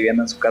me quedé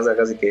viviendo en su casa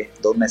casi que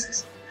 2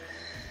 meses.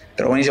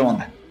 Pero buenísima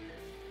onda.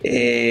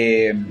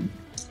 De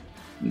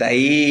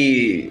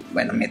ahí,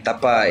 bueno, mi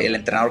etapa, el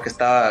entrenador que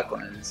estaba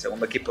con el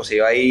segundo equipo se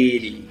iba a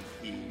ir y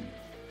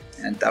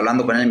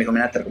hablando con él me dijo,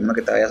 mira, te recomiendo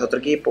que te vayas a otro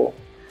equipo.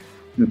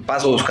 Me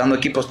paso buscando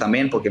equipos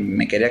también porque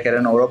me quería quedar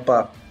en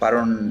Europa.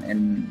 Paro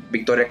en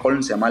Victoria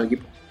Collins, se llama el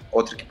equipo,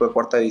 otro equipo de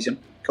cuarta división,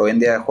 que hoy en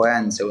día juega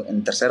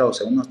en tercera o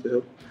segunda, estoy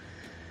seguro.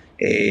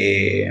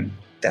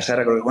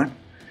 Tercera creo que juegan.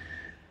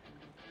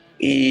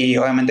 Y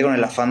obviamente con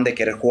el afán de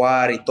querer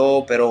jugar y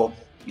todo, pero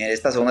en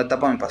esta segunda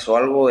etapa me pasó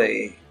algo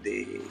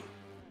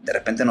de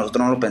repente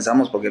nosotros no lo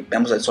pensamos porque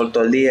vemos el sol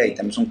todo el día y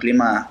tenemos un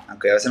clima,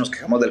 aunque a veces nos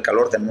quejamos del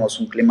calor, tenemos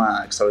un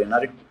clima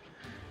extraordinario.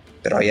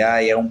 Pero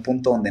allá llega un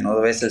punto donde no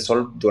ves el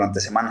sol durante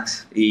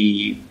semanas.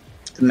 Y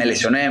me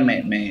lesioné,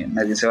 me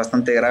hice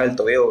bastante grave el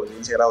tobillo,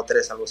 15 grado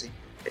 3, algo así.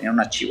 Tenía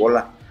una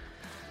chibola.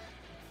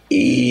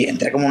 Y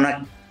entré como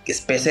una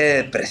especie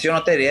de depresión,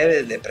 no te diría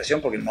de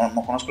depresión porque no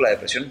conozco la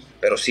depresión,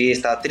 pero sí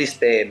estaba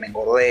triste, me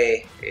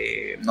engordé,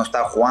 no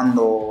estaba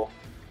jugando.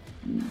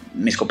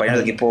 Mis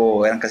compañeros de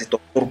equipo eran casi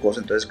todos turcos,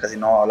 entonces casi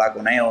no hablaba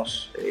con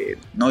ellos.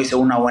 No hice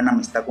una buena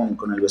amistad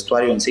con el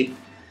vestuario en sí.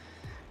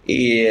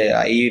 Y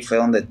ahí fue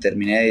donde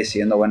terminé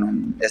decidiendo, bueno,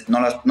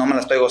 no me la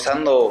estoy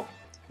gozando,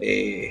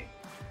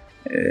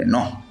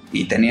 no.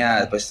 Y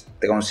tenía, pues,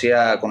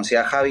 conocía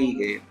a Javi,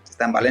 que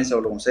está en Valencia,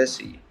 vos lo conoces,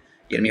 y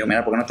él me dijo,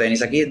 mira, ¿por qué no te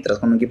venís aquí? Entras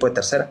con un equipo de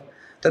tercera.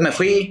 Entonces me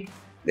fui,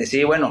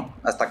 decidí, bueno,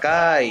 hasta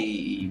acá,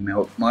 y me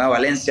voy a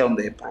Valencia,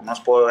 donde por lo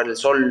menos puedo ver el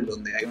sol,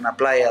 donde hay una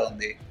playa,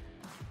 donde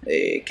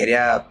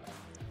quería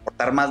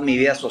aportar más mi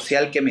vida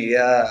social que mi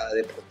vida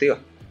deportiva.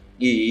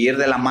 Y ir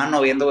de la mano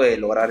viendo de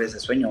lograr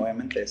ese sueño,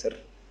 obviamente, de ser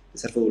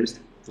futbolista.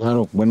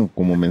 Claro, bueno,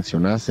 como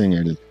mencionas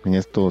en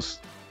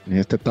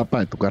esta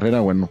etapa de tu carrera,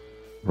 bueno,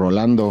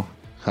 Rolando,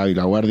 Javi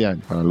La Guardia,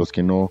 para los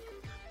que no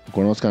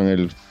conozcan,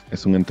 él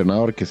es un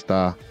entrenador que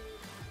está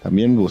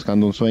también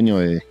buscando un sueño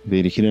de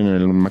dirigir en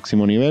el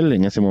máximo nivel.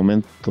 En ese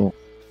momento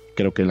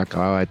creo que él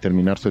acababa de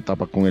terminar su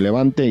etapa con el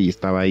Levante y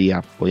estaba ahí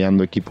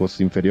apoyando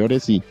equipos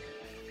inferiores y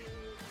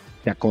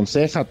te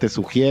aconseja, te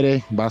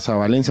sugiere, vas a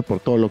Valencia por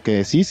todo lo que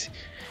decís.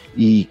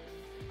 Y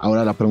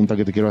ahora la pregunta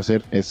que te quiero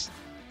hacer es,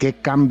 ¿qué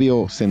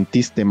cambio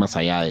sentiste más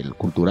allá del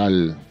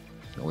cultural?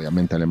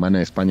 Obviamente Alemania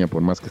y España,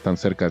 por más que están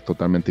cerca, es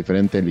totalmente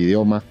diferente el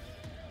idioma,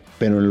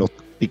 pero en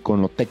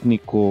lo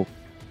técnico,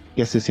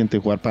 ¿qué se siente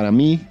jugar? Para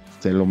mí,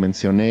 se lo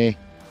mencioné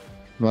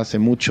no hace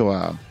mucho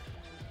a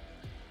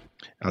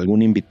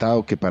algún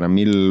invitado, que para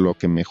mí lo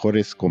que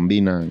mejores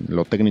combinan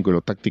lo técnico y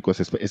lo táctico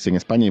es en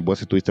España, y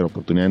vos tuviste la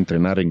oportunidad de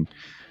entrenar en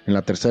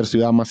la tercera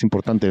ciudad más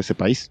importante de ese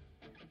país.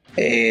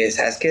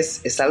 Sabes que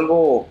es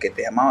algo que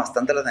te llama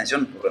bastante la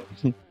atención.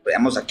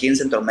 Veamos, aquí en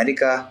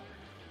Centroamérica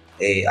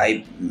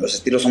los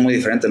estilos son muy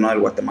diferentes, ¿no? El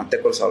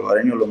guatemalteco, el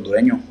salvadoreño, el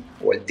hondureño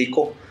o el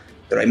tico,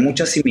 pero hay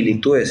muchas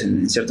similitudes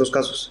en ciertos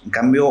casos. En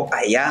cambio,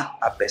 allá,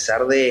 a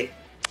pesar de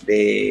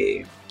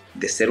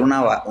ser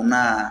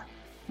una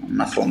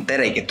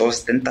frontera y que todos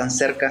estén tan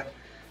cerca,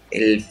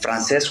 el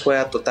francés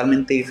juega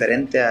totalmente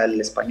diferente al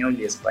español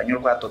y el español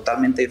juega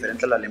totalmente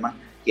diferente al alemán,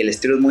 y el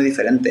estilo es muy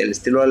diferente. El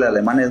estilo del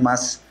alemán es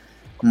más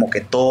como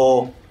que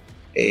todo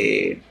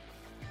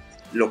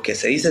lo que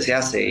se dice se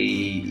hace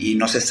y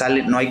no se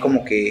sale, no hay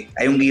como que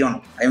hay un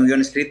guión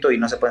escrito y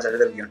no se puede salir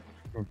del guión.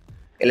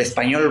 El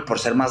español, por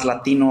ser más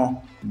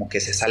latino, como que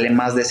se sale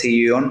más de ese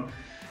guión,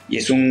 y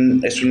es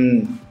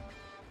un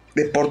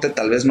deporte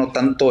tal vez no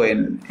tanto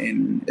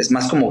es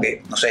más como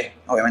que, no sé,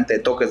 obviamente de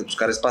toques, de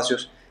buscar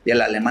espacios, y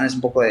el alemán es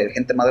un poco de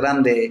gente más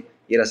grande,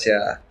 ir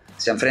hacia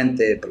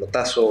enfrente,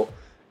 pelotazo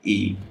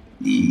y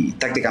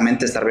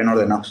tácticamente estar bien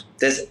ordenados.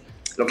 Entonces,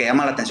 lo que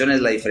llama la atención es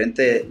los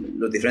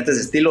diferentes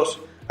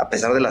estilos, a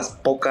pesar de las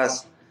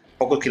pocos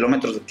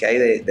kilómetros que hay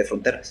de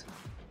fronteras.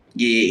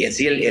 Y en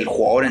sí, el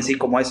jugador en sí,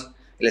 como es,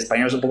 el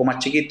español es un poco más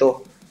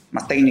chiquito,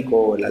 más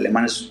técnico, el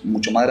alemán es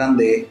mucho más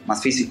grande,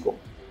 más físico.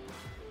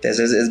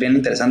 Entonces es bien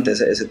interesante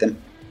ese tema.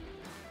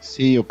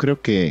 Sí, yo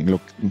creo que,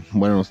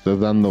 bueno, estás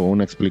dando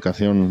una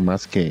explicación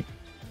más que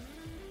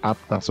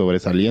apta,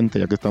 sobresaliente,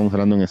 ya que estamos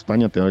hablando en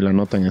España, te doy la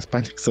nota en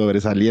España,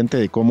 sobresaliente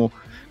de cómo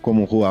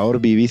como jugador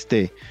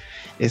viviste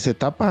esa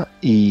etapa.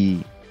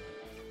 Y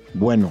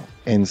bueno,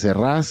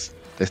 encerrás,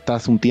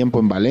 estás un tiempo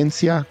en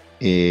Valencia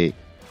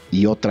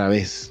y otra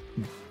vez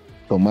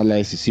tomas la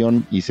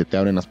decisión y se te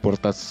abren las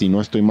puertas, si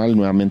no estoy mal,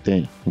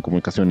 nuevamente en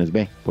Comunicaciones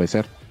B, ¿puede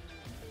ser?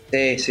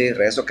 Sí,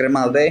 regreso a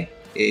Cremas B.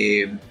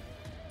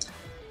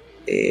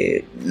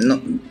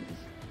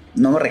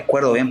 No me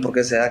recuerdo bien por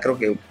qué se da, creo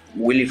que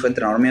Willy fue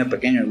entrenador mío de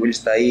pequeño y Willy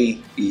está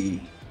ahí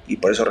y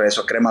por eso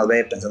regreso a Cremas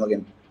B pensando que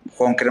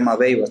juego en Cremas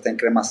B y voy a estar en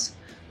Cremas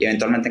y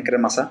eventualmente en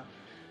Cremas A.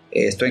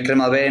 Estoy en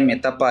Cremas B en mi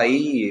etapa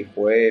ahí y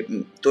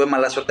tuve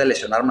mala suerte de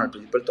lesionarme al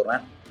principio del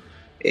torneo.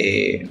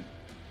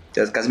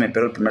 Entonces casi me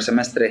pierdo el primer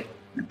semestre,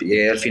 me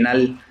llegué al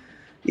final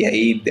y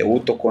ahí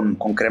debuto con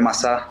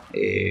Cremas A.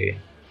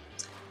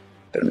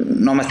 pero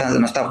no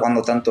estaba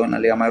jugando tanto en la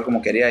Liga Mayor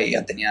como quería y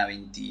ya tenía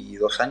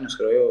 22 años,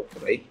 creo yo,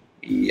 por ahí.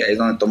 Y ahí es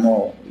donde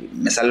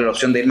me sale la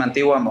opción de irme a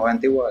Antigua, me voy a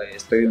Antigua,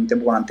 estoy un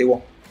tiempo con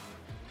Antigua.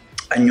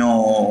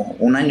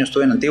 Un año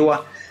estuve en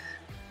Antigua,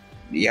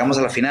 llegamos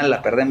a la final,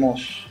 la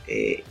perdemos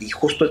y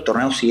justo el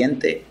torneo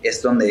siguiente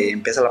es donde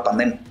empieza la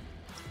pandemia.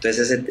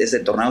 Entonces ese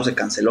torneo se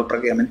canceló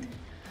prácticamente.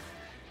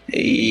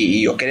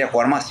 Y yo quería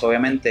jugar más,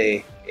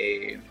 obviamente.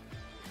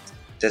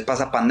 Entonces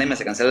pasa pandemia,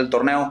 se cancela el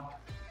torneo.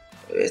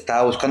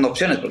 Estaba buscando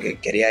opciones porque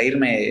quería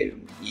irme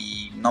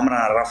y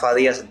nombran a Rafa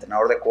Díaz,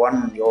 entrenador de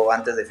Cobán. Yo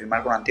antes de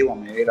firmar con Antigua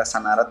me iba a ir a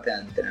Sanarate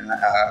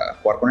a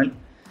jugar con él.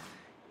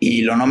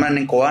 Y lo nombran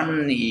en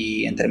Cobán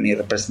y entre mi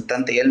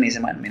representante y él me dice,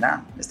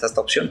 mira, está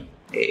esta opción.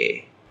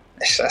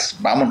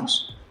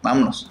 Vámonos.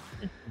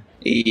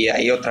 Y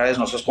ahí otra vez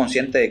no sos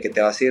consciente de que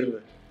te vas a ir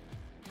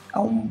a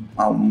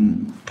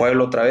un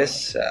pueblo otra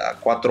vez, a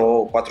 4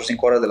 o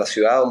 5 horas de la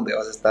ciudad, donde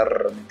vas a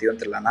estar metido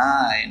entre la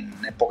nada, en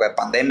época de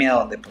pandemia,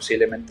 donde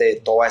posiblemente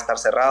todo va a estar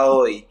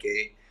cerrado y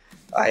que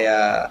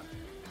haya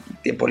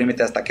tiempo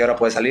límite hasta qué hora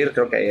puedes salir.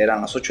 Creo que eran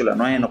las 8 o las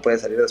 9, no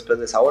puedes salir después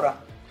de esa hora.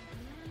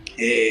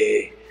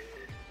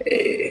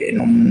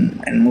 En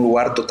un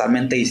lugar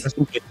totalmente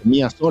distinto. Que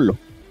tenía solo.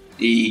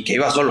 Y que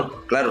iba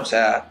solo, claro. O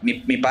sea,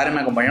 mi padre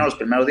me acompañó los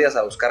primeros días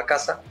a buscar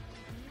casa.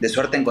 De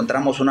suerte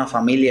encontramos una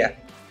familia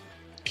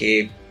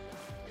que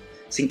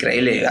es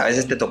increíble. A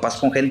veces te topas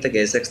con gente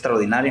que es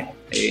extraordinaria.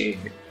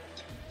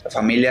 La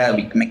familia,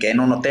 me quedé en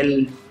un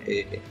hotel,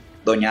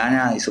 doña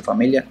Ana y su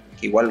familia,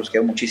 que igual los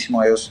quiero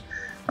muchísimo. Ellos,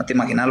 no te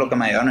imaginas lo que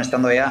me ayudaron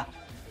estando allá.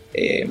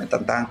 Me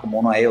trataban como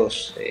uno de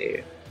ellos.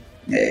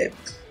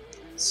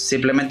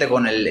 Simplemente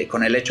con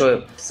el hecho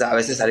de a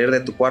veces salir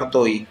de tu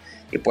cuarto y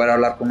poder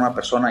hablar con una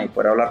persona y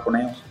poder hablar con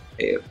ellos.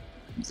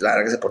 La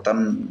verdad que se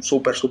portaron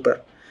súper.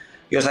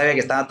 Yo sabía que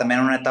estaba también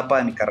en una etapa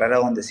de mi carrera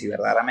donde si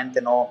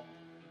verdaderamente no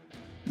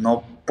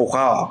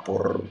pujaba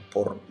por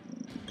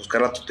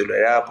buscar la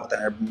titularidad, por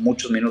tener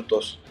muchos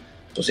minutos,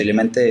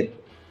 posiblemente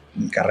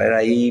mi carrera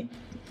ahí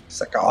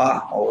se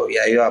acababa o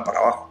ya iba para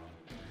abajo.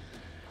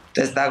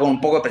 Entonces estaba con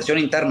un poco de presión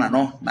interna,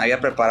 ¿no? Me había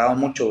preparado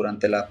mucho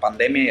durante la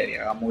pandemia,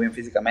 llegaba muy bien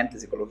físicamente,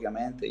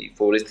 psicológicamente y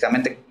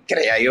futbolísticamente,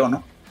 creía yo,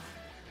 ¿no?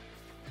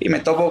 Y me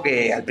topo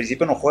que al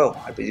principio no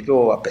juego. Al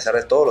principio, a pesar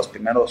de todo,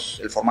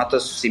 el formato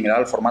es similar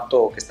al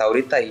formato que está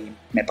ahorita y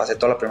me pasé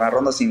toda la primera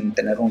ronda sin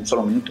tener un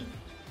solo minuto.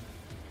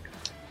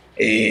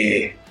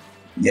 Y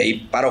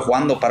ahí paro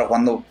jugando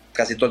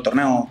casi todo el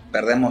torneo.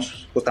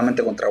 Perdemos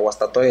justamente contra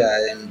Guastatoya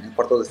en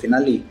cuartos de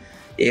final y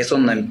es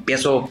donde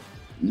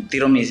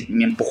tiro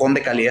mi empujón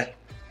de calidad.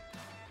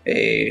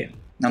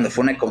 Donde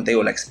fue como te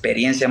digo, la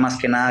experiencia más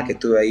que nada que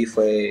tuve ahí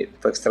fue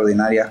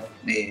extraordinaria.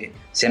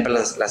 Siempre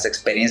las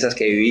experiencias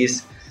que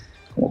vivís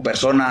como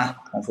persona,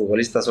 como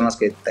futbolista, son las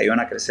que te ayudan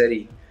a crecer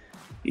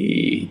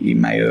y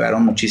me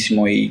ayudaron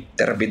muchísimo. Y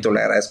te repito, le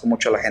agradezco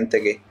mucho a la gente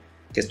que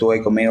estuvo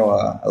ahí conmigo,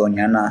 a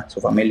doña Ana,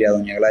 su familia, a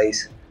doña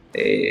Gladys,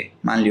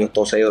 Manlio,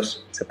 todos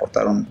ellos se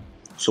portaron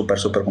súper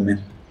conmigo.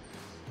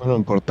 Bueno,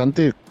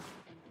 importante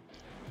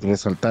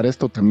resaltar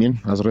esto también.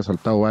 Has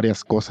resaltado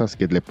varias cosas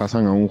que le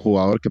pasan a un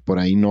jugador que por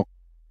ahí no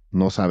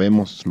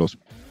sabemos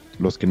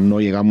los que no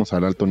llegamos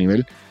al alto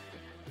nivel,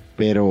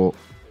 pero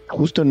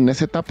justo en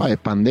esa etapa de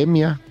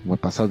pandemia,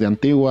 pasas de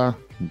Antigua,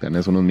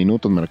 tenés unos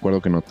minutos, me recuerdo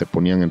que no te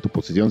ponían en tu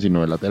posición sino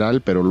de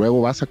lateral, pero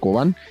luego vas a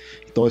Cobán,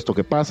 todo esto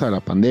que pasa,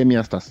 la pandemia,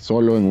 estás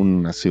solo en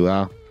una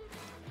ciudad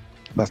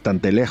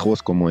bastante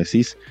lejos, como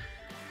decís,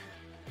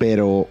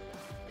 pero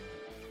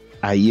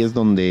ahí es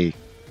donde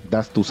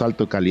das tu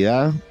salto de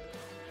calidad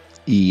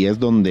y es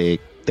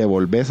donde te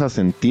volvés a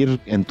sentir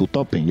en tu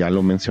tope, ya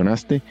lo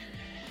mencionaste,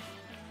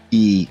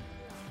 y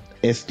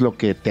es lo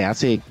que te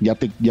hace, ya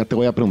te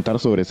voy a preguntar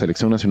sobre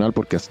selección nacional,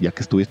 porque ya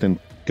que estuviste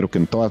creo que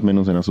en todas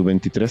menos en la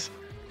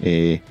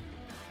sub-23,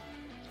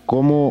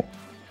 ¿cómo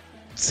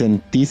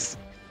sentís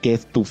que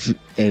es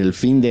el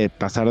fin de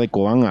pasar de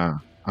Cobán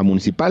a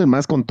Municipal,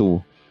 más con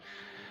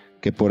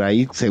que por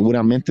ahí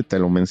seguramente te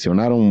lo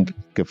mencionaron,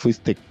 que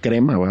fuiste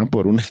crema, ¿verdad?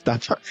 Por una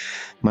etapa,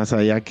 más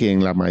allá que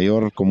en la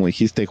mayor, como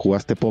dijiste,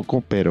 jugaste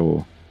poco,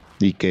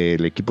 y que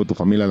el equipo de tu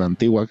familia, la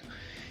Antigua,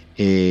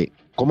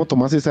 ¿cómo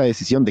tomás esa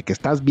decisión de que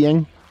estás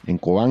bien en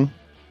Cobán,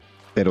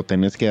 pero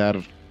tenés que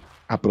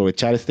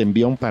aprovechar este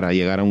envión para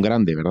llegar a un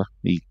grande, ¿verdad?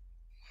 Y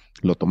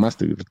lo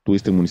tomaste,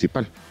 tuviste en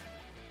Municipal.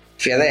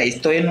 Fíjate, ahí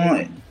estoy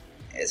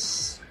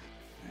es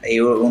ahí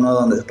uno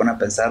donde se pone a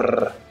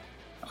pensar,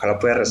 ojalá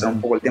pueda rezar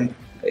un poco el tiempo.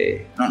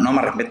 No me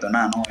arrepiento de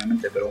nada, ¿no?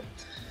 Obviamente, pero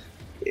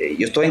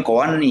yo estoy en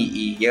Cobán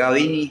y llega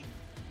Vini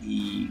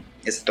y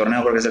ese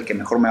torneo creo que es el que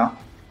mejor me va.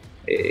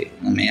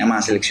 Me llama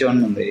a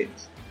selección, donde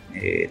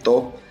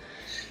todo.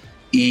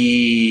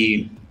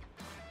 Y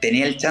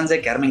tenía el chance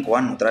de quedarme en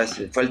Cobán otra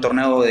vez. Fue el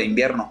torneo de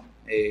invierno.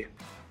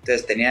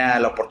 Entonces tenía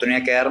la oportunidad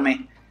de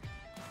quedarme.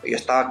 Yo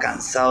estaba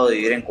cansado de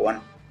vivir en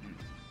Cobán.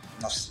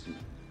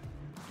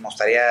 Me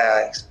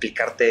gustaría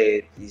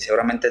explicarte, y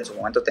seguramente en su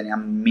momento tenía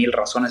 1000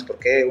 razones por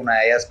qué. Una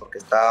de ellas porque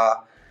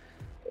estaba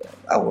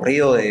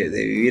aburrido de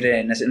vivir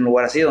en un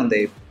lugar así,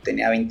 donde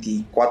tenía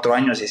 24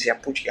 años y decía,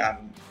 pucha,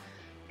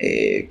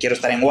 quiero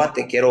estar en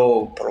Guate,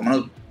 quiero, por lo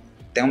menos,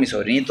 tengo mis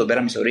sobrinitos, ver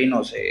a mis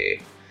sobrinos,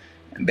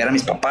 ver a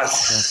mis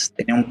papás.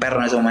 Tenía un perro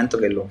en ese momento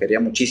que lo quería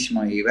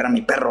muchísimo, y ver a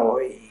mi perro.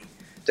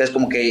 Entonces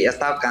como que ya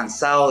estaba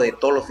cansado de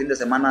todos los fines de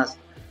semana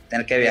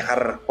tener que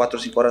viajar 4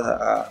 o 5 horas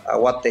a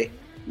Guate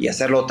y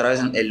hacerlo otra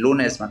vez el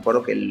lunes. Me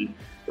acuerdo que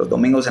los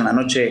domingos en la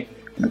noche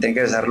me tenía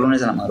que regresar,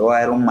 lunes en la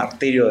madrugada era un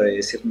martirio de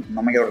decir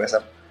no me quiero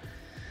regresar.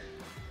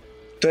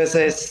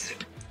 Entonces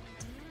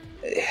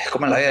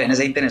como en la vida, en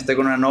ese ítem estoy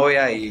con una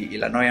novia y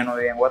la novia no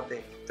vive en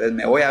Guate, entonces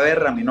me voy a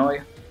ver a mi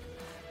novia.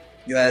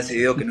 Yo había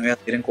decidido que no iba a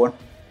ir en Cuba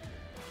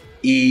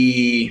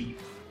y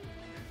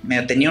me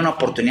tenía una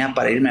oportunidad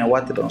para irme a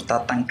Guate, pero no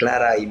estaba tan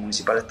clara, y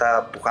Municipal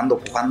estaba pujando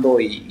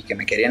y que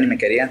me querían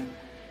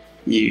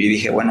y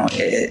dije, bueno,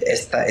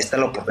 esta es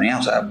la oportunidad,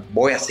 o sea,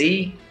 voy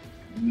así,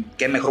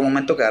 qué mejor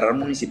momento que agarrar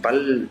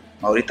Municipal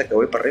ahorita que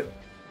voy para arriba.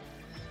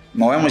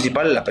 Me voy a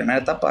Municipal en la primera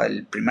etapa,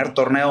 el primer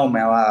torneo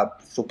me va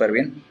súper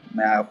bien,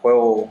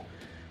 juego,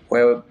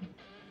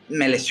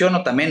 me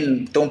lesiono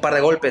también, tengo un par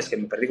de golpes que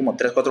me perdí como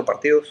 3-4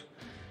 partidos.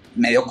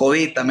 Me dio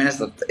COVID también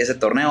ese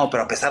torneo,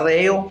 pero a pesar de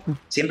ello,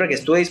 siempre que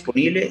estuve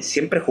disponible,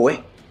 siempre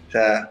jugué. O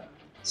sea,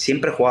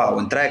 siempre jugaba,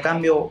 o entraba de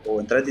cambio o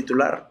entraba de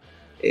titular.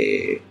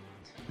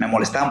 Me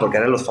molestaban porque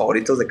eran los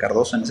favoritos de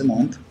Cardoso en ese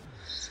momento.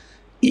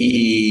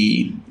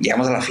 Y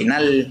llegamos a la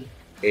final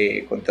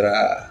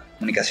contra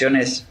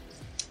Comunicaciones,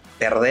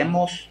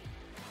 perdemos,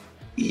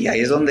 y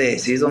ahí es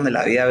donde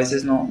la vida a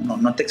veces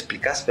no te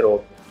explicas,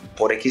 pero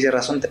por X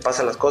razón te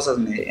pasan las cosas.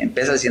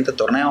 Empieza el siguiente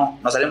torneo,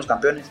 no salimos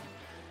campeones.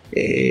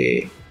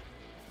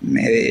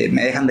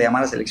 Me dejan de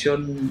llamar a la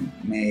selección,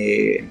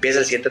 empieza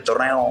el siguiente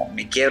torneo,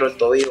 me quiebro el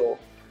tobillo,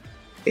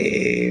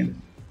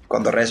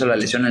 cuando regreso la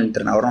lesión el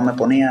entrenador no me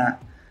ponía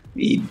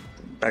y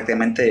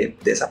prácticamente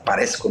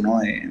desaparezco, ¿no?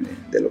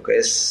 de lo que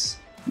es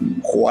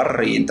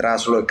jugar y entrar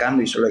solo de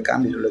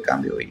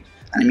cambio y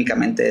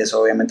anímicamente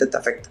eso obviamente te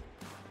afecta.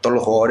 Todos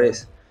los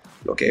jugadores,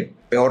 lo que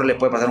peor le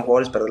puede pasar a un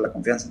jugador es perder la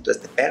confianza,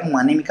 entonces te pega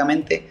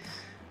anímicamente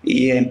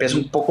y empieza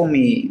un poco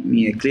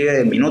mi declive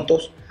de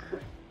minutos.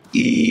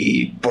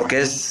 Y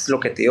porque es lo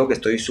que te digo, que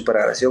estoy súper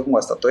agradecido con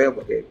Guastatoya,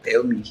 porque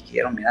ellos me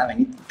dijeron, mira,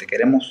 vení, te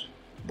queremos,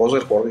 vos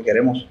sos el jugador que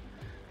queremos.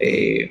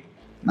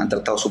 Me han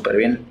tratado súper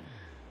bien,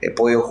 he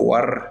podido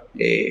jugar,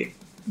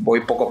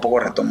 voy poco a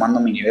poco retomando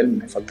mi nivel,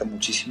 me falta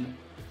muchísimo,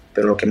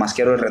 pero lo que más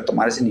quiero es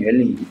retomar ese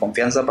nivel y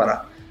confianza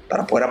para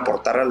poder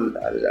aportar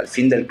al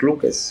fin del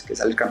club, que es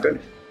salir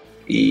campeones,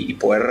 y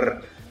poder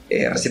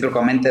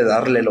recíprocamente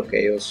darle lo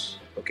que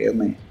ellos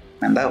me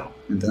han dado,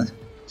 ¿me entiendes?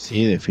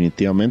 Sí,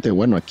 definitivamente.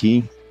 Bueno,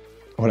 aquí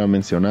ahora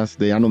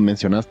ya nos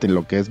mencionaste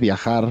lo que es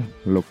viajar,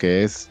 lo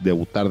que es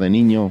debutar de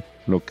niño,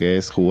 lo que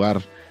es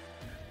jugar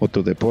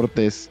otros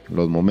deportes,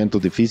 los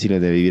momentos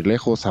difíciles de vivir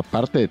lejos.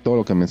 Aparte de todo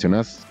lo que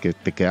mencionas, que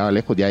te quedaba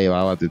lejos, ya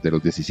llevabas desde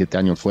los 17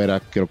 años fuera.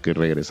 Creo que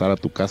regresar a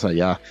tu casa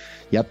ya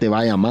te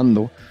va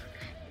llamando.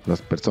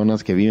 Las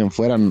personas que viven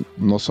fuera,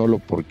 no solo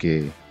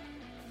porque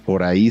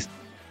por ahí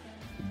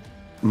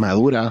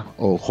madura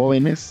o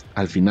jóvenes,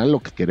 al final lo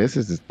que querés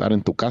es estar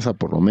en tu casa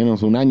por lo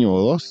menos 1 año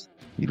o 2,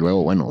 y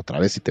luego, bueno, otra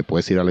vez si te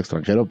puedes ir al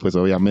extranjero, pues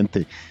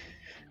obviamente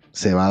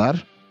se va a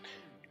dar.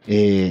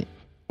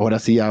 Ahora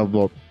sí ya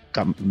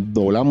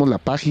doblamos la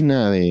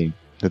página de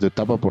tu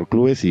etapa por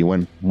clubes, y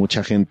bueno,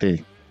 mucha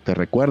gente te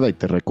recuerda y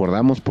te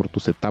recordamos por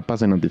tus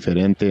etapas en las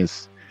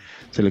diferentes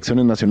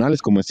selecciones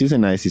nacionales. Como decís,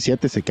 en la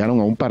 17 se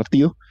quedaron a un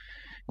partido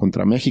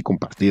contra México, un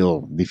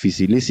partido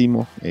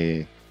dificilísimo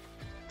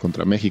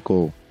contra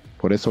México.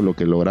 Por eso lo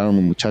que lograron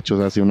los muchachos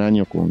hace 1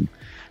 año con el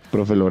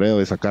profe Loredo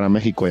de sacar a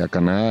México y a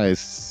Canadá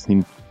es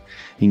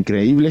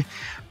increíble.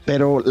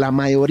 Pero la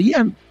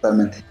mayoría,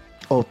 Totalmente.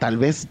 O tal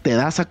vez te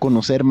das a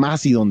conocer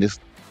más, y donde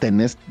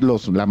tenés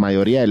la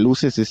mayoría de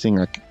luces es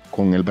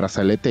con el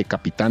brazalete de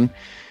capitán,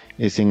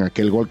 es en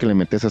aquel gol que le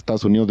metes a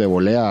Estados Unidos de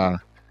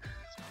volea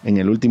en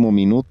el último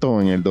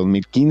minuto en el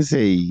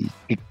 2015. ¿Y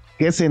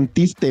qué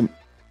sentiste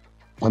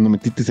cuando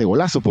metiste ese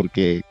golazo?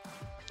 Porque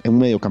un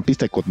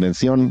mediocampista de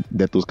contención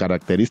de tus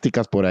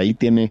características por ahí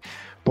tiene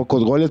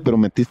pocos goles, pero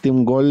metiste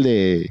un gol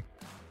de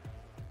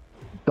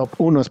top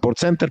 1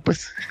 Sports Center,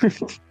 pues.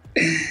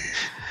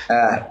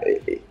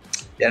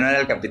 Ya no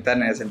era el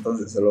capitán en ese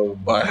entonces, solo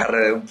voy a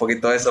agarrar un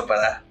poquito de eso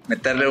para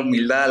meterle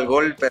humildad al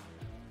gol, pero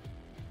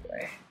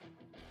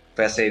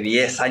fue hace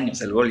 10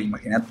 años el gol,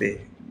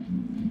 imagínate,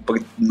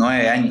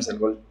 9 años el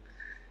gol.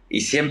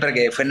 Y siempre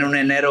que fue en un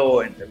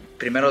enero, en los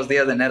primeros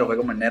días de enero, fue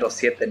como enero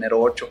 7,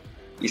 enero 8,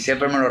 y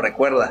siempre me lo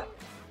recuerda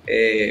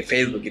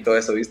Facebook y todo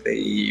eso, ¿viste?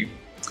 Y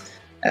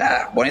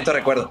bonito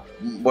recuerdo.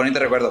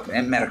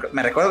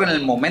 Me recuerdo que en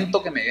el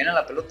momento que me viene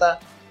la pelota,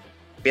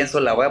 pienso,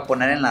 la voy a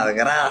poner en las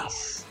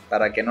gradas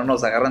para que no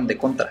nos agarren de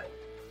contra.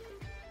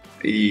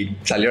 Y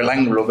salió el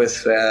ángulo,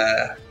 pues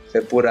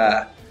fue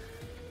pura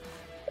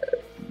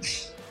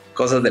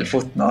cosas del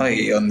fútbol, ¿no?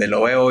 Y donde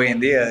lo veo hoy en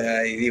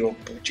día, y digo,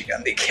 puchica,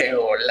 Andy, qué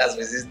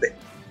golazo hiciste.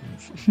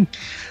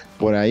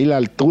 Por ahí la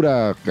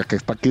altura, que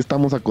aquí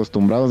estamos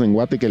acostumbrados en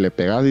Guate, que le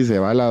pegas y se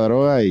va la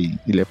droga, y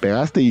le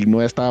pegaste y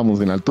no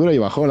estábamos en altura y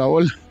bajó la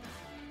bola.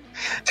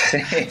 Sí,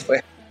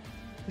 fue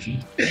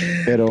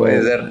Pero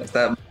Puede ser.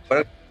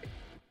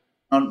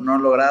 No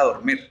lograba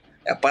dormir.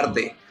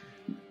 Aparte,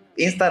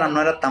 Instagram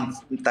no era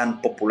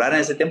tan popular en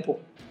ese tiempo,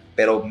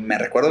 pero me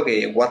recuerdo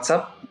que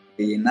WhatsApp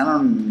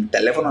llenaron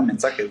teléfono de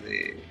mensajes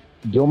de...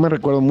 yo me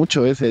recuerdo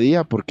mucho de ese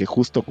día porque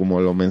justo como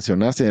lo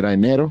mencionaste, era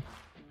enero,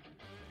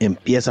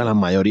 empieza la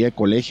mayoría de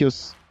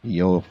colegios y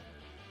yo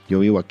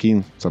vivo aquí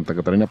en Santa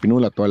Catarina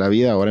Pinula toda la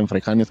vida, ahora en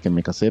Fraijanes que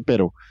me casé,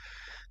 pero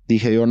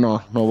dije yo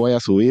no voy a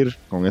subir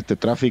con este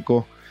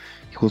tráfico.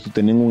 Y justo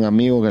tenía un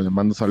amigo que le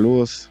mando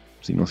saludos,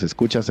 si nos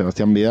escucha,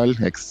 Sebastián Vidal,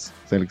 ex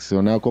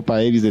seleccionado Copa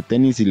Davis de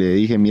tenis, y le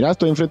dije, mira,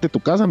 estoy enfrente de tu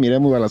casa,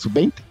 miremos a la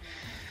sub-20.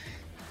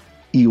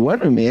 Y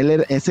bueno,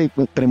 ese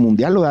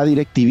premundial lo da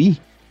DirecTV.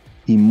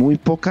 Y muy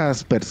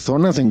pocas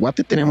personas en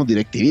Guate tenemos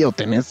DirecTV, o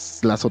tenés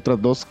las otras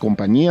dos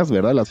compañías,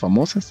 ¿verdad? Las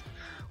famosas,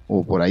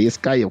 o por ahí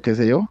Sky, o qué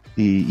sé yo.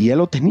 Y él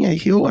lo tenía, y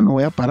dije, bueno,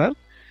 voy a parar.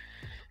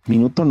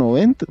 Minuto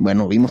 90,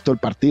 bueno, vimos todo el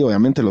partido,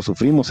 obviamente lo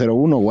sufrimos,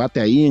 0-1, Guate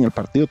ahí en el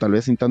partido, tal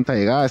vez sin tanta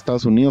llegada.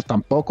 Estados Unidos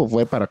tampoco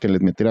fue para que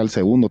les metiera el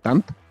segundo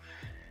tanto.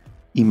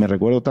 Y me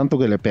recuerdo tanto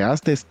que le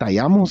pegaste,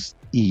 estallamos,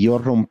 y yo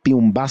rompí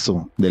un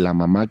vaso de la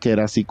mamá que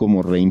era así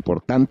como re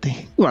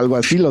importante, o algo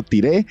así, lo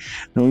tiré,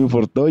 no me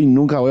importó, y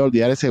nunca voy a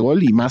olvidar ese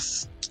gol, y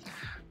más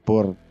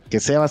porque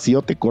Sebas y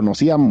yo te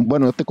conocía,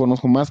 bueno, yo te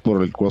conozco más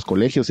por los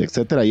colegios,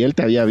 etcétera, y él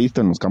te había visto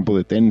en los campos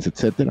de tenis,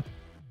 etcétera,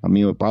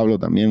 amigo de Pablo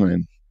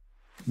también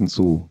en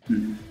su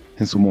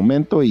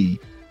momento, y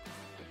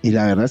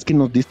la verdad es que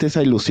nos diste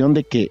esa ilusión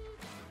de que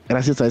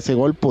gracias a ese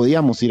gol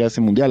podíamos ir a ese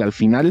mundial. Al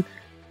final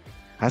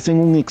hacen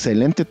un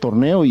excelente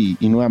torneo y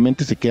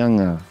nuevamente se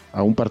quedan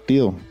a un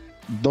partido.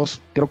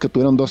 Creo que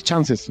tuvieron 2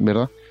 chances,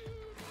 ¿verdad?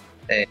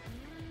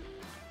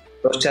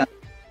 2 chances,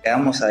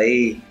 quedamos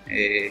ahí.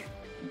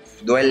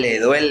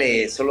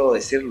 Duele solo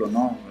decirlo,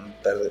 ¿no?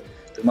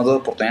 Tuvimos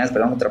 2 oportunidades,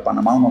 perdón, contra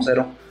Panamá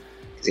 1-0.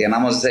 Si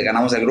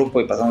ganamos el grupo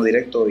y pasamos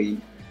directo, y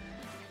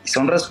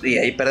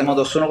ahí perdemos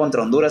 2-1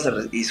 contra Honduras,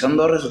 y son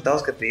 2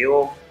 resultados que te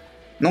digo,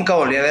 nunca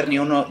volví a ver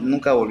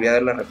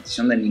la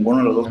repetición de ninguno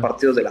de los 2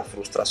 partidos de la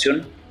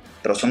frustración,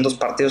 pero son 2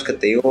 partidos que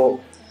te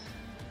digo,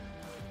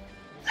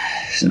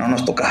 no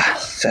nos tocaba, o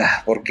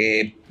sea,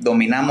 porque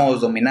dominamos,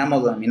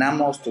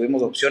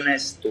 tuvimos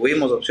opciones,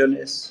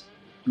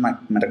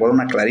 me recuerdo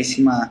una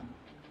clarísima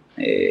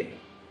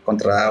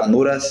contra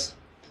Honduras,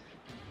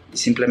 y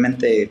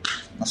simplemente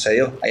no se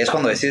dio. Ahí es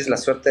cuando decís, la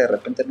suerte de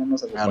repente no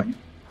nos acompañó. Claro.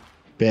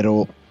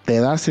 Pero te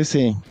das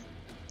ese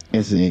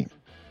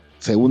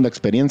segunda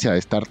experiencia de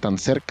estar tan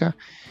cerca,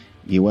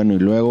 y bueno, y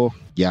luego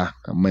ya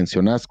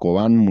mencionas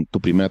Cobán, tu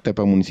primera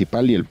etapa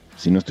municipal, y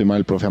si no estoy mal,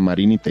 el profe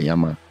Amarini te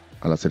llama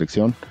a la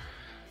selección,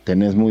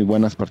 tenés muy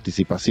buenas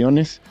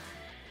participaciones,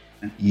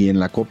 y en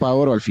la Copa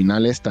Oro al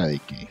final esta de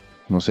que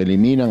nos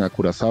eliminan, a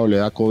Curazao le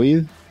da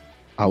COVID,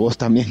 a vos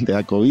también te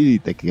da COVID y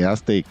te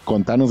quedaste.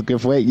 Contanos qué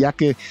fue, ya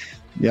que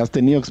ya has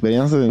tenido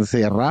experiencias de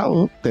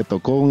encerrado, te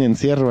tocó un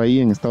encierro ahí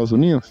en Estados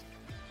Unidos.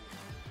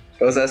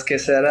 Pero sabes que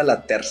esa era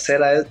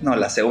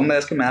la segunda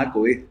vez que me da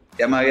COVID.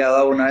 Ya me había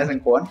dado una vez en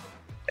Cobán.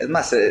 Es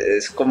más,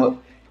 es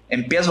como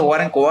empiezo a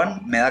jugar en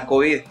Cobán, me da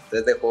COVID,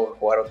 entonces dejo de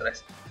jugar otra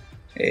vez.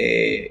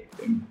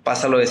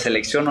 Pasa lo de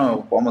selección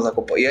o jugamos a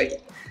Copa.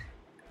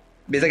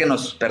 Viste que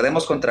nos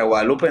perdemos contra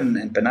Guadalupe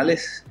en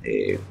penales.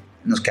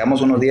 Nos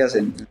quedamos unos días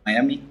en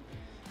Miami,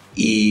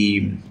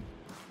 y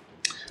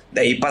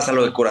de ahí pasa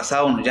lo de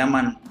Curazao, nos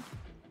llaman.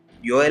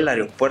 Yo del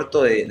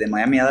aeropuerto de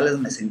Miami a Dallas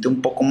me sentí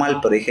un poco mal,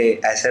 pero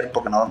dije, ha de ser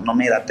porque no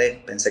me hidraté.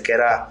 Pensé que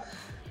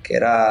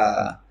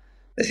era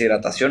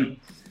deshidratación.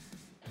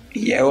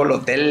 Y llego al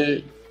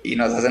hotel y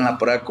nos hacen la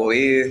prueba de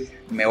COVID.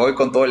 Me voy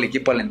con todo el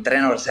equipo al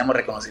entreno, hacemos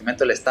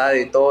reconocimiento del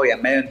estadio y todo. Y a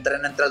medio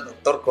entreno entra el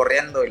doctor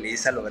corriendo y le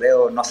dice al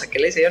obrero, no sé qué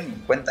le hice, yo ni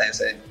cuenta.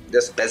 Yo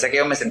pensé que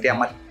yo me sentía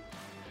mal.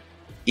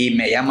 Y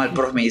me llama el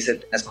profe, me dice,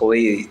 tienes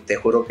COVID. Y te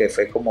juro que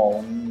fue como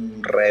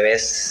un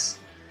revés.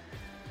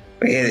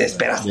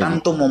 Esperas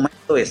tanto un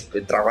momento,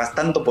 trabajas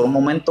tanto por un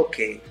momento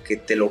que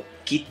te lo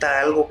quita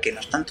algo que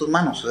no está en tus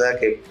manos, o sea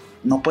que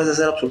no puedes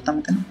hacer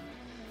absolutamente nada.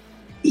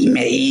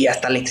 Y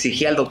hasta le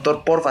exigí al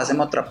doctor, porfa,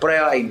 haceme otra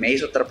prueba, y me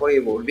hizo otra prueba y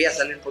volví a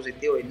salir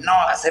positivo, y no,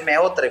 haceme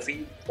otra, y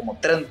fui como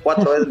 3 o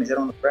 4 veces me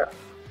hicieron la prueba.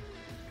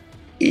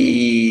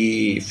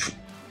 Y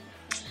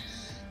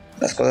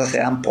las cosas se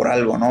dan por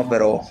algo, ¿no?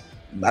 Pero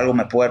algo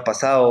me pudo haber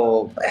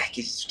pasado,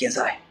 quién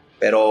sabe,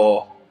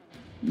 pero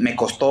me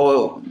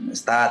costó.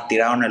 Estaba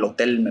tirado en el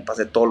hotel, me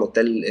pasé todo el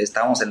hotel.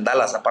 Estábamos en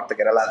Dallas, aparte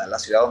que era la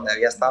ciudad donde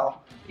había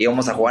estado.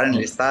 Íbamos a jugar en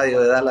el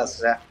estadio de Dallas,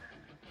 o sea,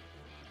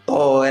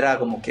 todo era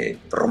como que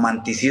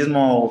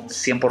romanticismo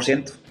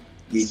 100%.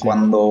 Y sí,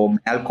 cuando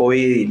me da el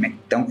COVID y me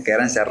tengo que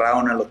quedar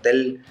encerrado en el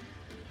hotel,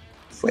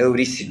 fue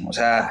durísimo, o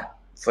sea,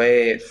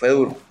 fue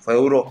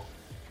duro.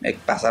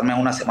 Pasarme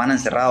una semana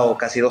encerrado,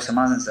 casi 2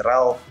 semanas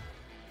encerrado.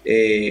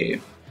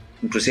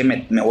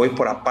 Inclusive me voy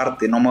por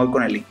aparte, no me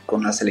voy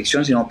con la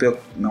selección, sino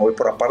me voy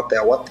por aparte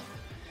a Guate.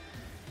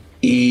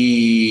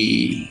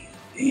 Y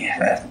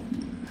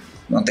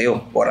no te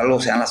digo, por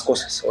algo se dan las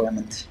cosas,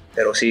 obviamente,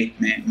 pero sí,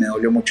 me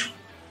dolió mucho.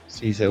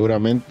 Sí,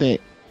 seguramente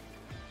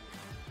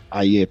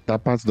hay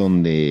etapas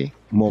donde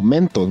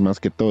momentos, más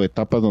que todo,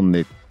 etapas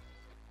donde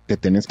te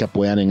tenés que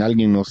apoyar en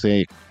alguien, no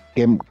sé,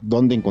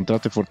 dónde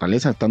encontraste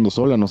fortaleza estando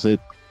sola, no sé,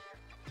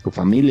 tu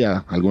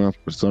familia, algunas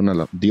personas,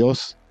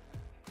 Dios.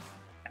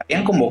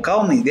 Habían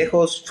convocado, mis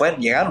viejos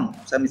llegaron,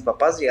 o sea, mis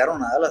papás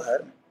llegaron a Dallas a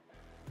verme.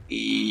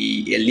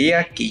 Y el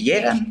día que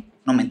llegan,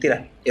 no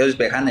mentira, ellos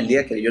viajan el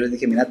día que yo les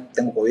dije, mira,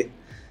 tengo COVID.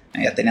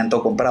 Ya tenían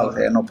todo comprado, o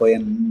sea, ya no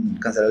podían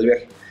cancelar el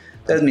viaje.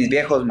 Entonces mis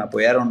viejos me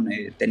apoyaron,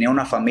 tenía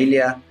una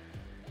familia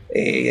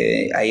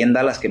ahí en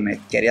Dallas que me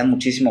querían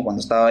muchísimo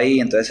cuando estaba ahí,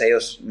 entonces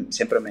ellos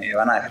siempre me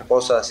van a dejar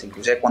cosas,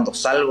 inclusive cuando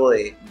salgo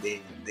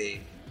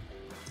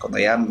cuando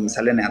ya me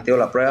sale negativo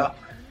la prueba,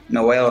 me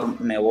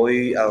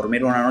voy a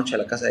dormir una noche a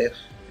la casa de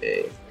ellos.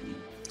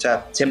 O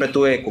sea, siempre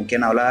tuve con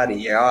quién hablar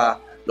y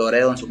llegaba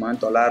Loredo en su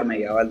momento a hablarme,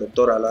 llegaba el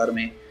doctor a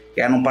hablarme,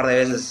 llegan un par de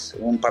veces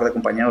un par de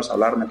compañeros a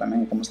hablarme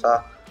también cómo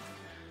estaba.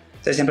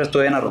 Entonces siempre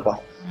estuve bien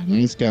arropado.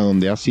 Es que a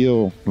donde has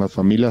ido, las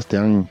familias te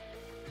han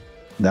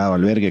dado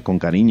albergue con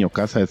cariño,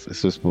 casa,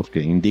 eso es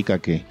porque indica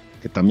que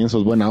también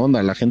sos buena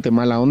onda. La gente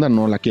mala onda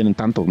no la quieren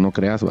tanto, no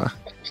creas, va.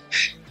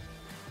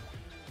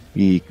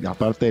 Y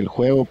aparte del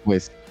juego,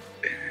 pues...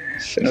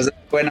 No sé,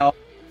 buena onda.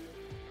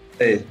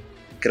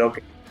 Creo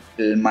que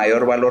el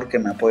mayor valor que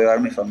me ha podido dar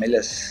mi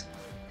familia es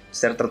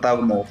ser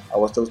tratado como a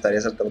vos te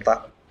gustaría ser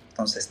tratado.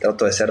 Entonces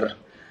trato de ser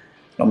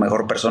la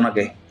mejor persona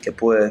que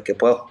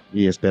puedo.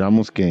 Y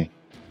esperamos que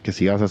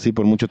sigas así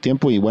por mucho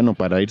tiempo. Y bueno,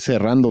 para ir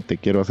cerrando, te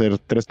quiero hacer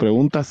 3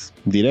 preguntas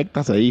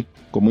directas ahí,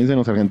 como dicen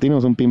los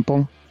argentinos, un ping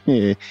pong.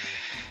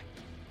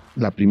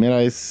 La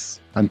primera es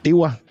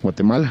Antigua,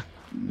 Guatemala.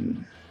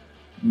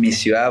 Mi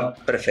ciudad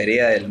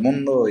preferida del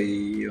mundo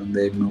y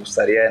donde me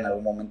gustaría en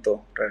algún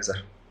momento regresar.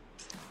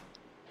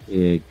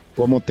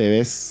 ¿Cómo te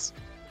ves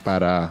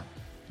para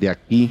de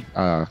aquí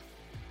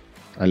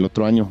al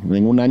otro año,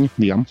 en un año,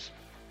 digamos,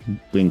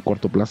 en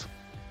corto plazo?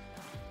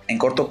 En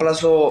corto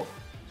plazo,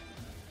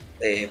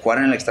 jugar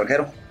en el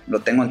extranjero, lo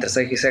tengo entre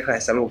ceja y ceja,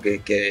 es algo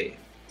que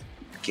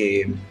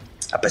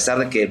a pesar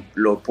de que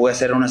lo pude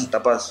hacer en unas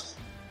etapas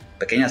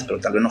pequeñas, pero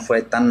tal vez no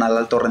fue tan al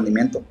alto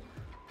rendimiento,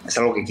 es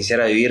algo que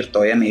quisiera vivir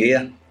todavía en mi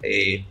vida.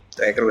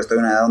 Todavía creo que estoy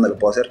en una edad donde lo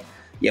puedo hacer,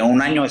 y en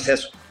un año es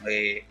eso,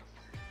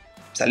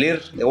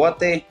 salir de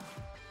Guate,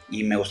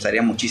 y me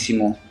gustaría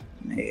muchísimo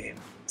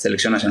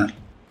selección nacional.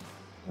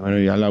 Bueno,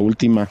 ya la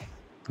última,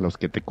 los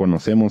que te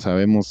conocemos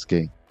sabemos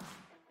que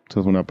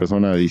sos una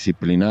persona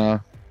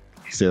disciplinada,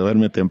 se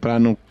duerme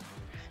temprano,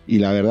 y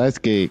la verdad es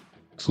que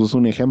sos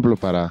un ejemplo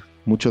para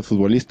muchos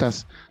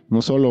futbolistas,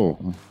 no solo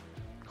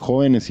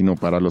jóvenes, sino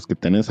para los que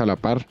tenés a la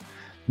par,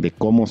 de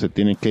cómo se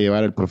tiene que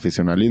llevar el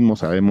profesionalismo.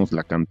 Sabemos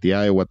la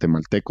cantidad de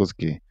guatemaltecos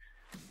que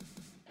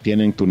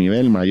tienen tu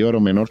nivel, mayor o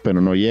menor,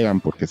 pero no llegan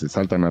porque se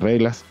saltan las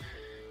reglas.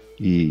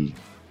 Y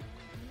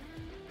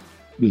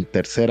la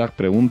tercera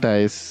pregunta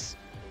es,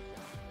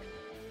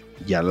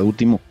 ya lo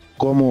último,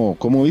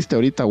 ¿cómo viste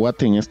ahorita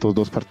Guate en estos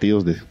 2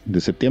 partidos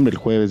de septiembre, el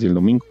jueves y el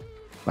domingo?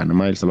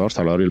 Panamá y El Salvador,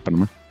 Salvador y el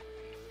Panamá.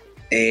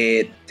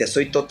 Te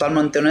soy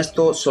totalmente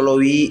honesto, solo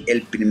vi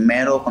el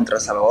primero contra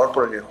El Salvador,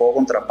 porque el juego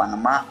contra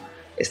Panamá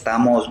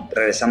estábamos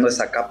regresando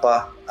esa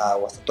capa a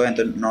Guastatoya,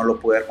 entonces no lo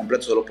pude ver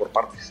completo, solo por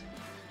partes.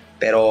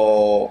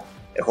 Pero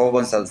el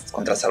juego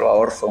contra El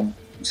Salvador fue un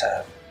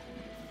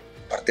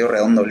partido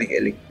redondo.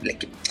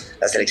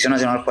 La selección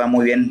nacional juega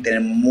muy bien, tiene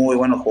muy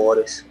buenos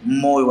jugadores.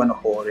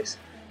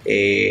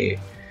 Creo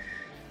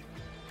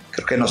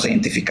que nos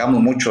identificamos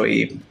mucho,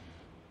 y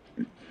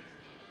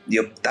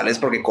yo, tal vez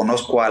porque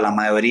conozco a la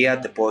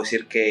mayoría, te puedo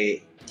decir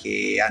que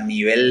a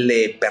nivel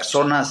de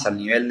personas, a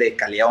nivel de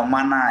calidad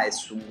humana,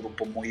 es un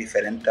grupo muy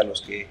diferente a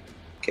los que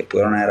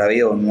pudieron haber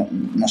habido.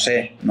 No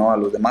sé, no a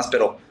los demás,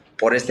 pero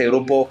por este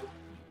grupo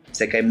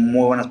sé que hay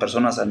muy buenas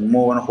personas, hay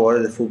muy buenos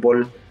jugadores de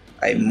fútbol,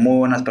 hay muy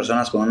buenas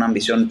personas con una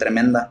ambición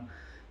tremenda.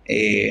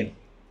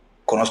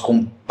 Conozco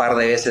un par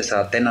de veces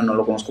a Atena, no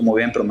lo conozco muy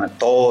bien, pero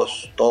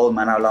todos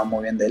me han hablado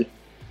muy bien de él.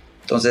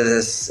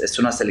 Entonces es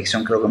una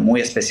selección, creo que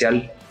muy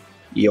especial,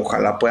 y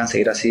ojalá puedan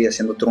seguir así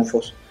haciendo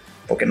triunfos,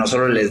 porque no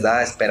solo les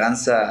da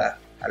esperanza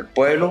al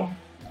pueblo,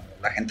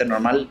 a la gente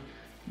normal,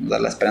 nos da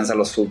la esperanza a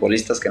los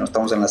futbolistas que no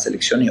estamos en la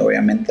selección, y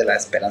obviamente la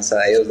esperanza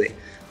de ellos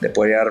de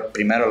poder llegar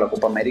primero a la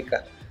Copa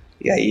América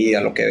y ahí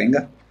a lo que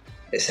venga.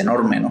 Es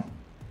enorme, ¿no?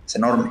 Es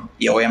enorme.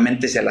 Y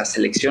obviamente si a la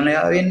selección le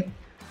va bien,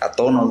 a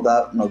todos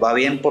nos va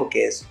bien,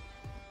 porque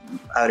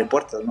abre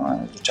puertas,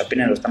 ¿no? Los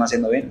chapines lo están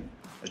haciendo bien,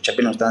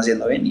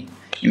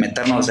 y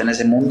meternos en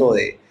ese mundo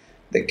de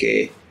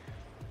que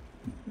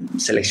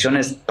selección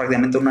es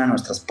prácticamente una de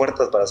nuestras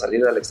puertas para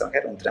salir al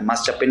extranjero. Entre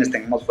más chapines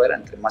tengamos fuera,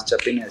 entre más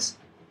chapines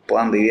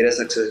puedan vivir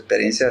esas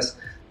experiencias,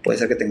 puede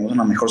ser que tengamos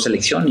una mejor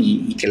selección,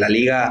 y que la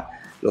liga,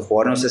 los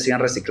jugadores no se sigan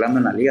reciclando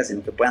en la liga,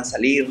 sino que puedan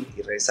salir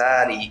y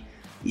regresar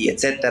y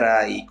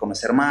etcétera, y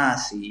conocer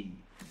más. Y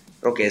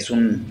creo que es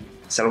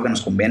algo que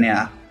nos conviene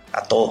a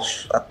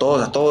todos,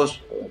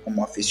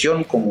 como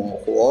afición, como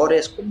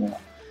jugadores, como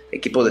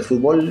equipos de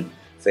fútbol,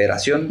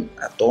 federación,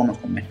 a todos nos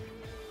conviene.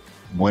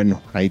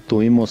 Bueno, ahí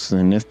tuvimos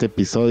en este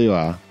episodio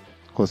a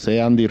José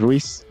Andy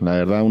Ruiz, la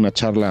verdad una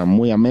charla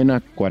muy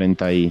amena,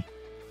 40 y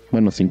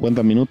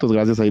 50 minutos.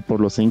 Gracias ahí por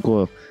los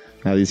 5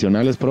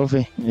 adicionales,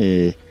 profe.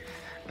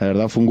 La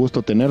verdad fue un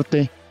gusto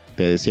tenerte.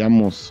 Te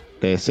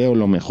deseo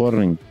lo mejor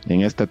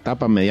en esta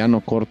etapa,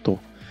 mediano, corto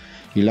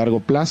y largo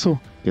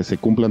plazo, que se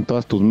cumplan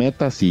todas tus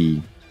metas,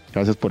 y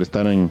gracias por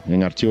estar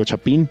en Archivo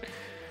Chapín.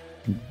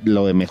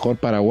 Lo de mejor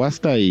para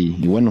Guasta, y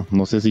bueno,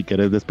 no sé si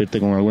querés despedirte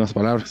con algunas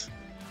palabras.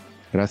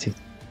 Gracias.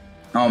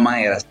 No,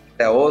 mae, gracias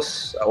a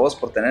vos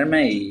por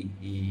tenerme,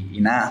 y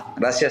nada,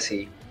 gracias,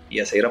 y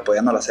a seguir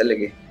apoyando a la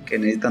Sele que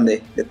necesitan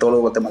de todos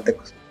los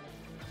guatemaltecos.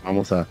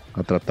 Vamos a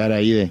tratar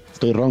ahí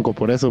estoy ronco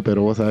por eso,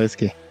 pero vos sabés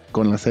que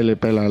con la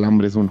CLP el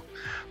alambre es uno.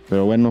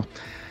 Pero bueno,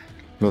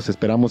 los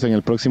esperamos en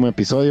el próximo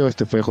episodio.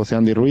 Este fue José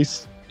Andy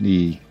Ruiz,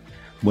 y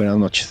buenas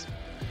noches.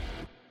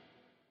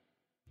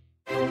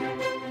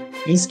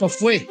 Esto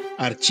fue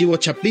Archivo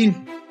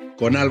Chapín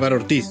con Álvaro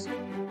Ortiz.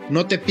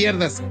 No te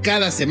pierdas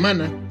cada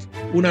semana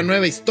una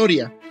nueva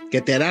historia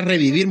que te hará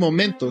revivir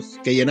momentos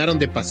que llenaron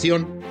de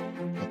pasión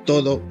a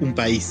todo un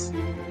país.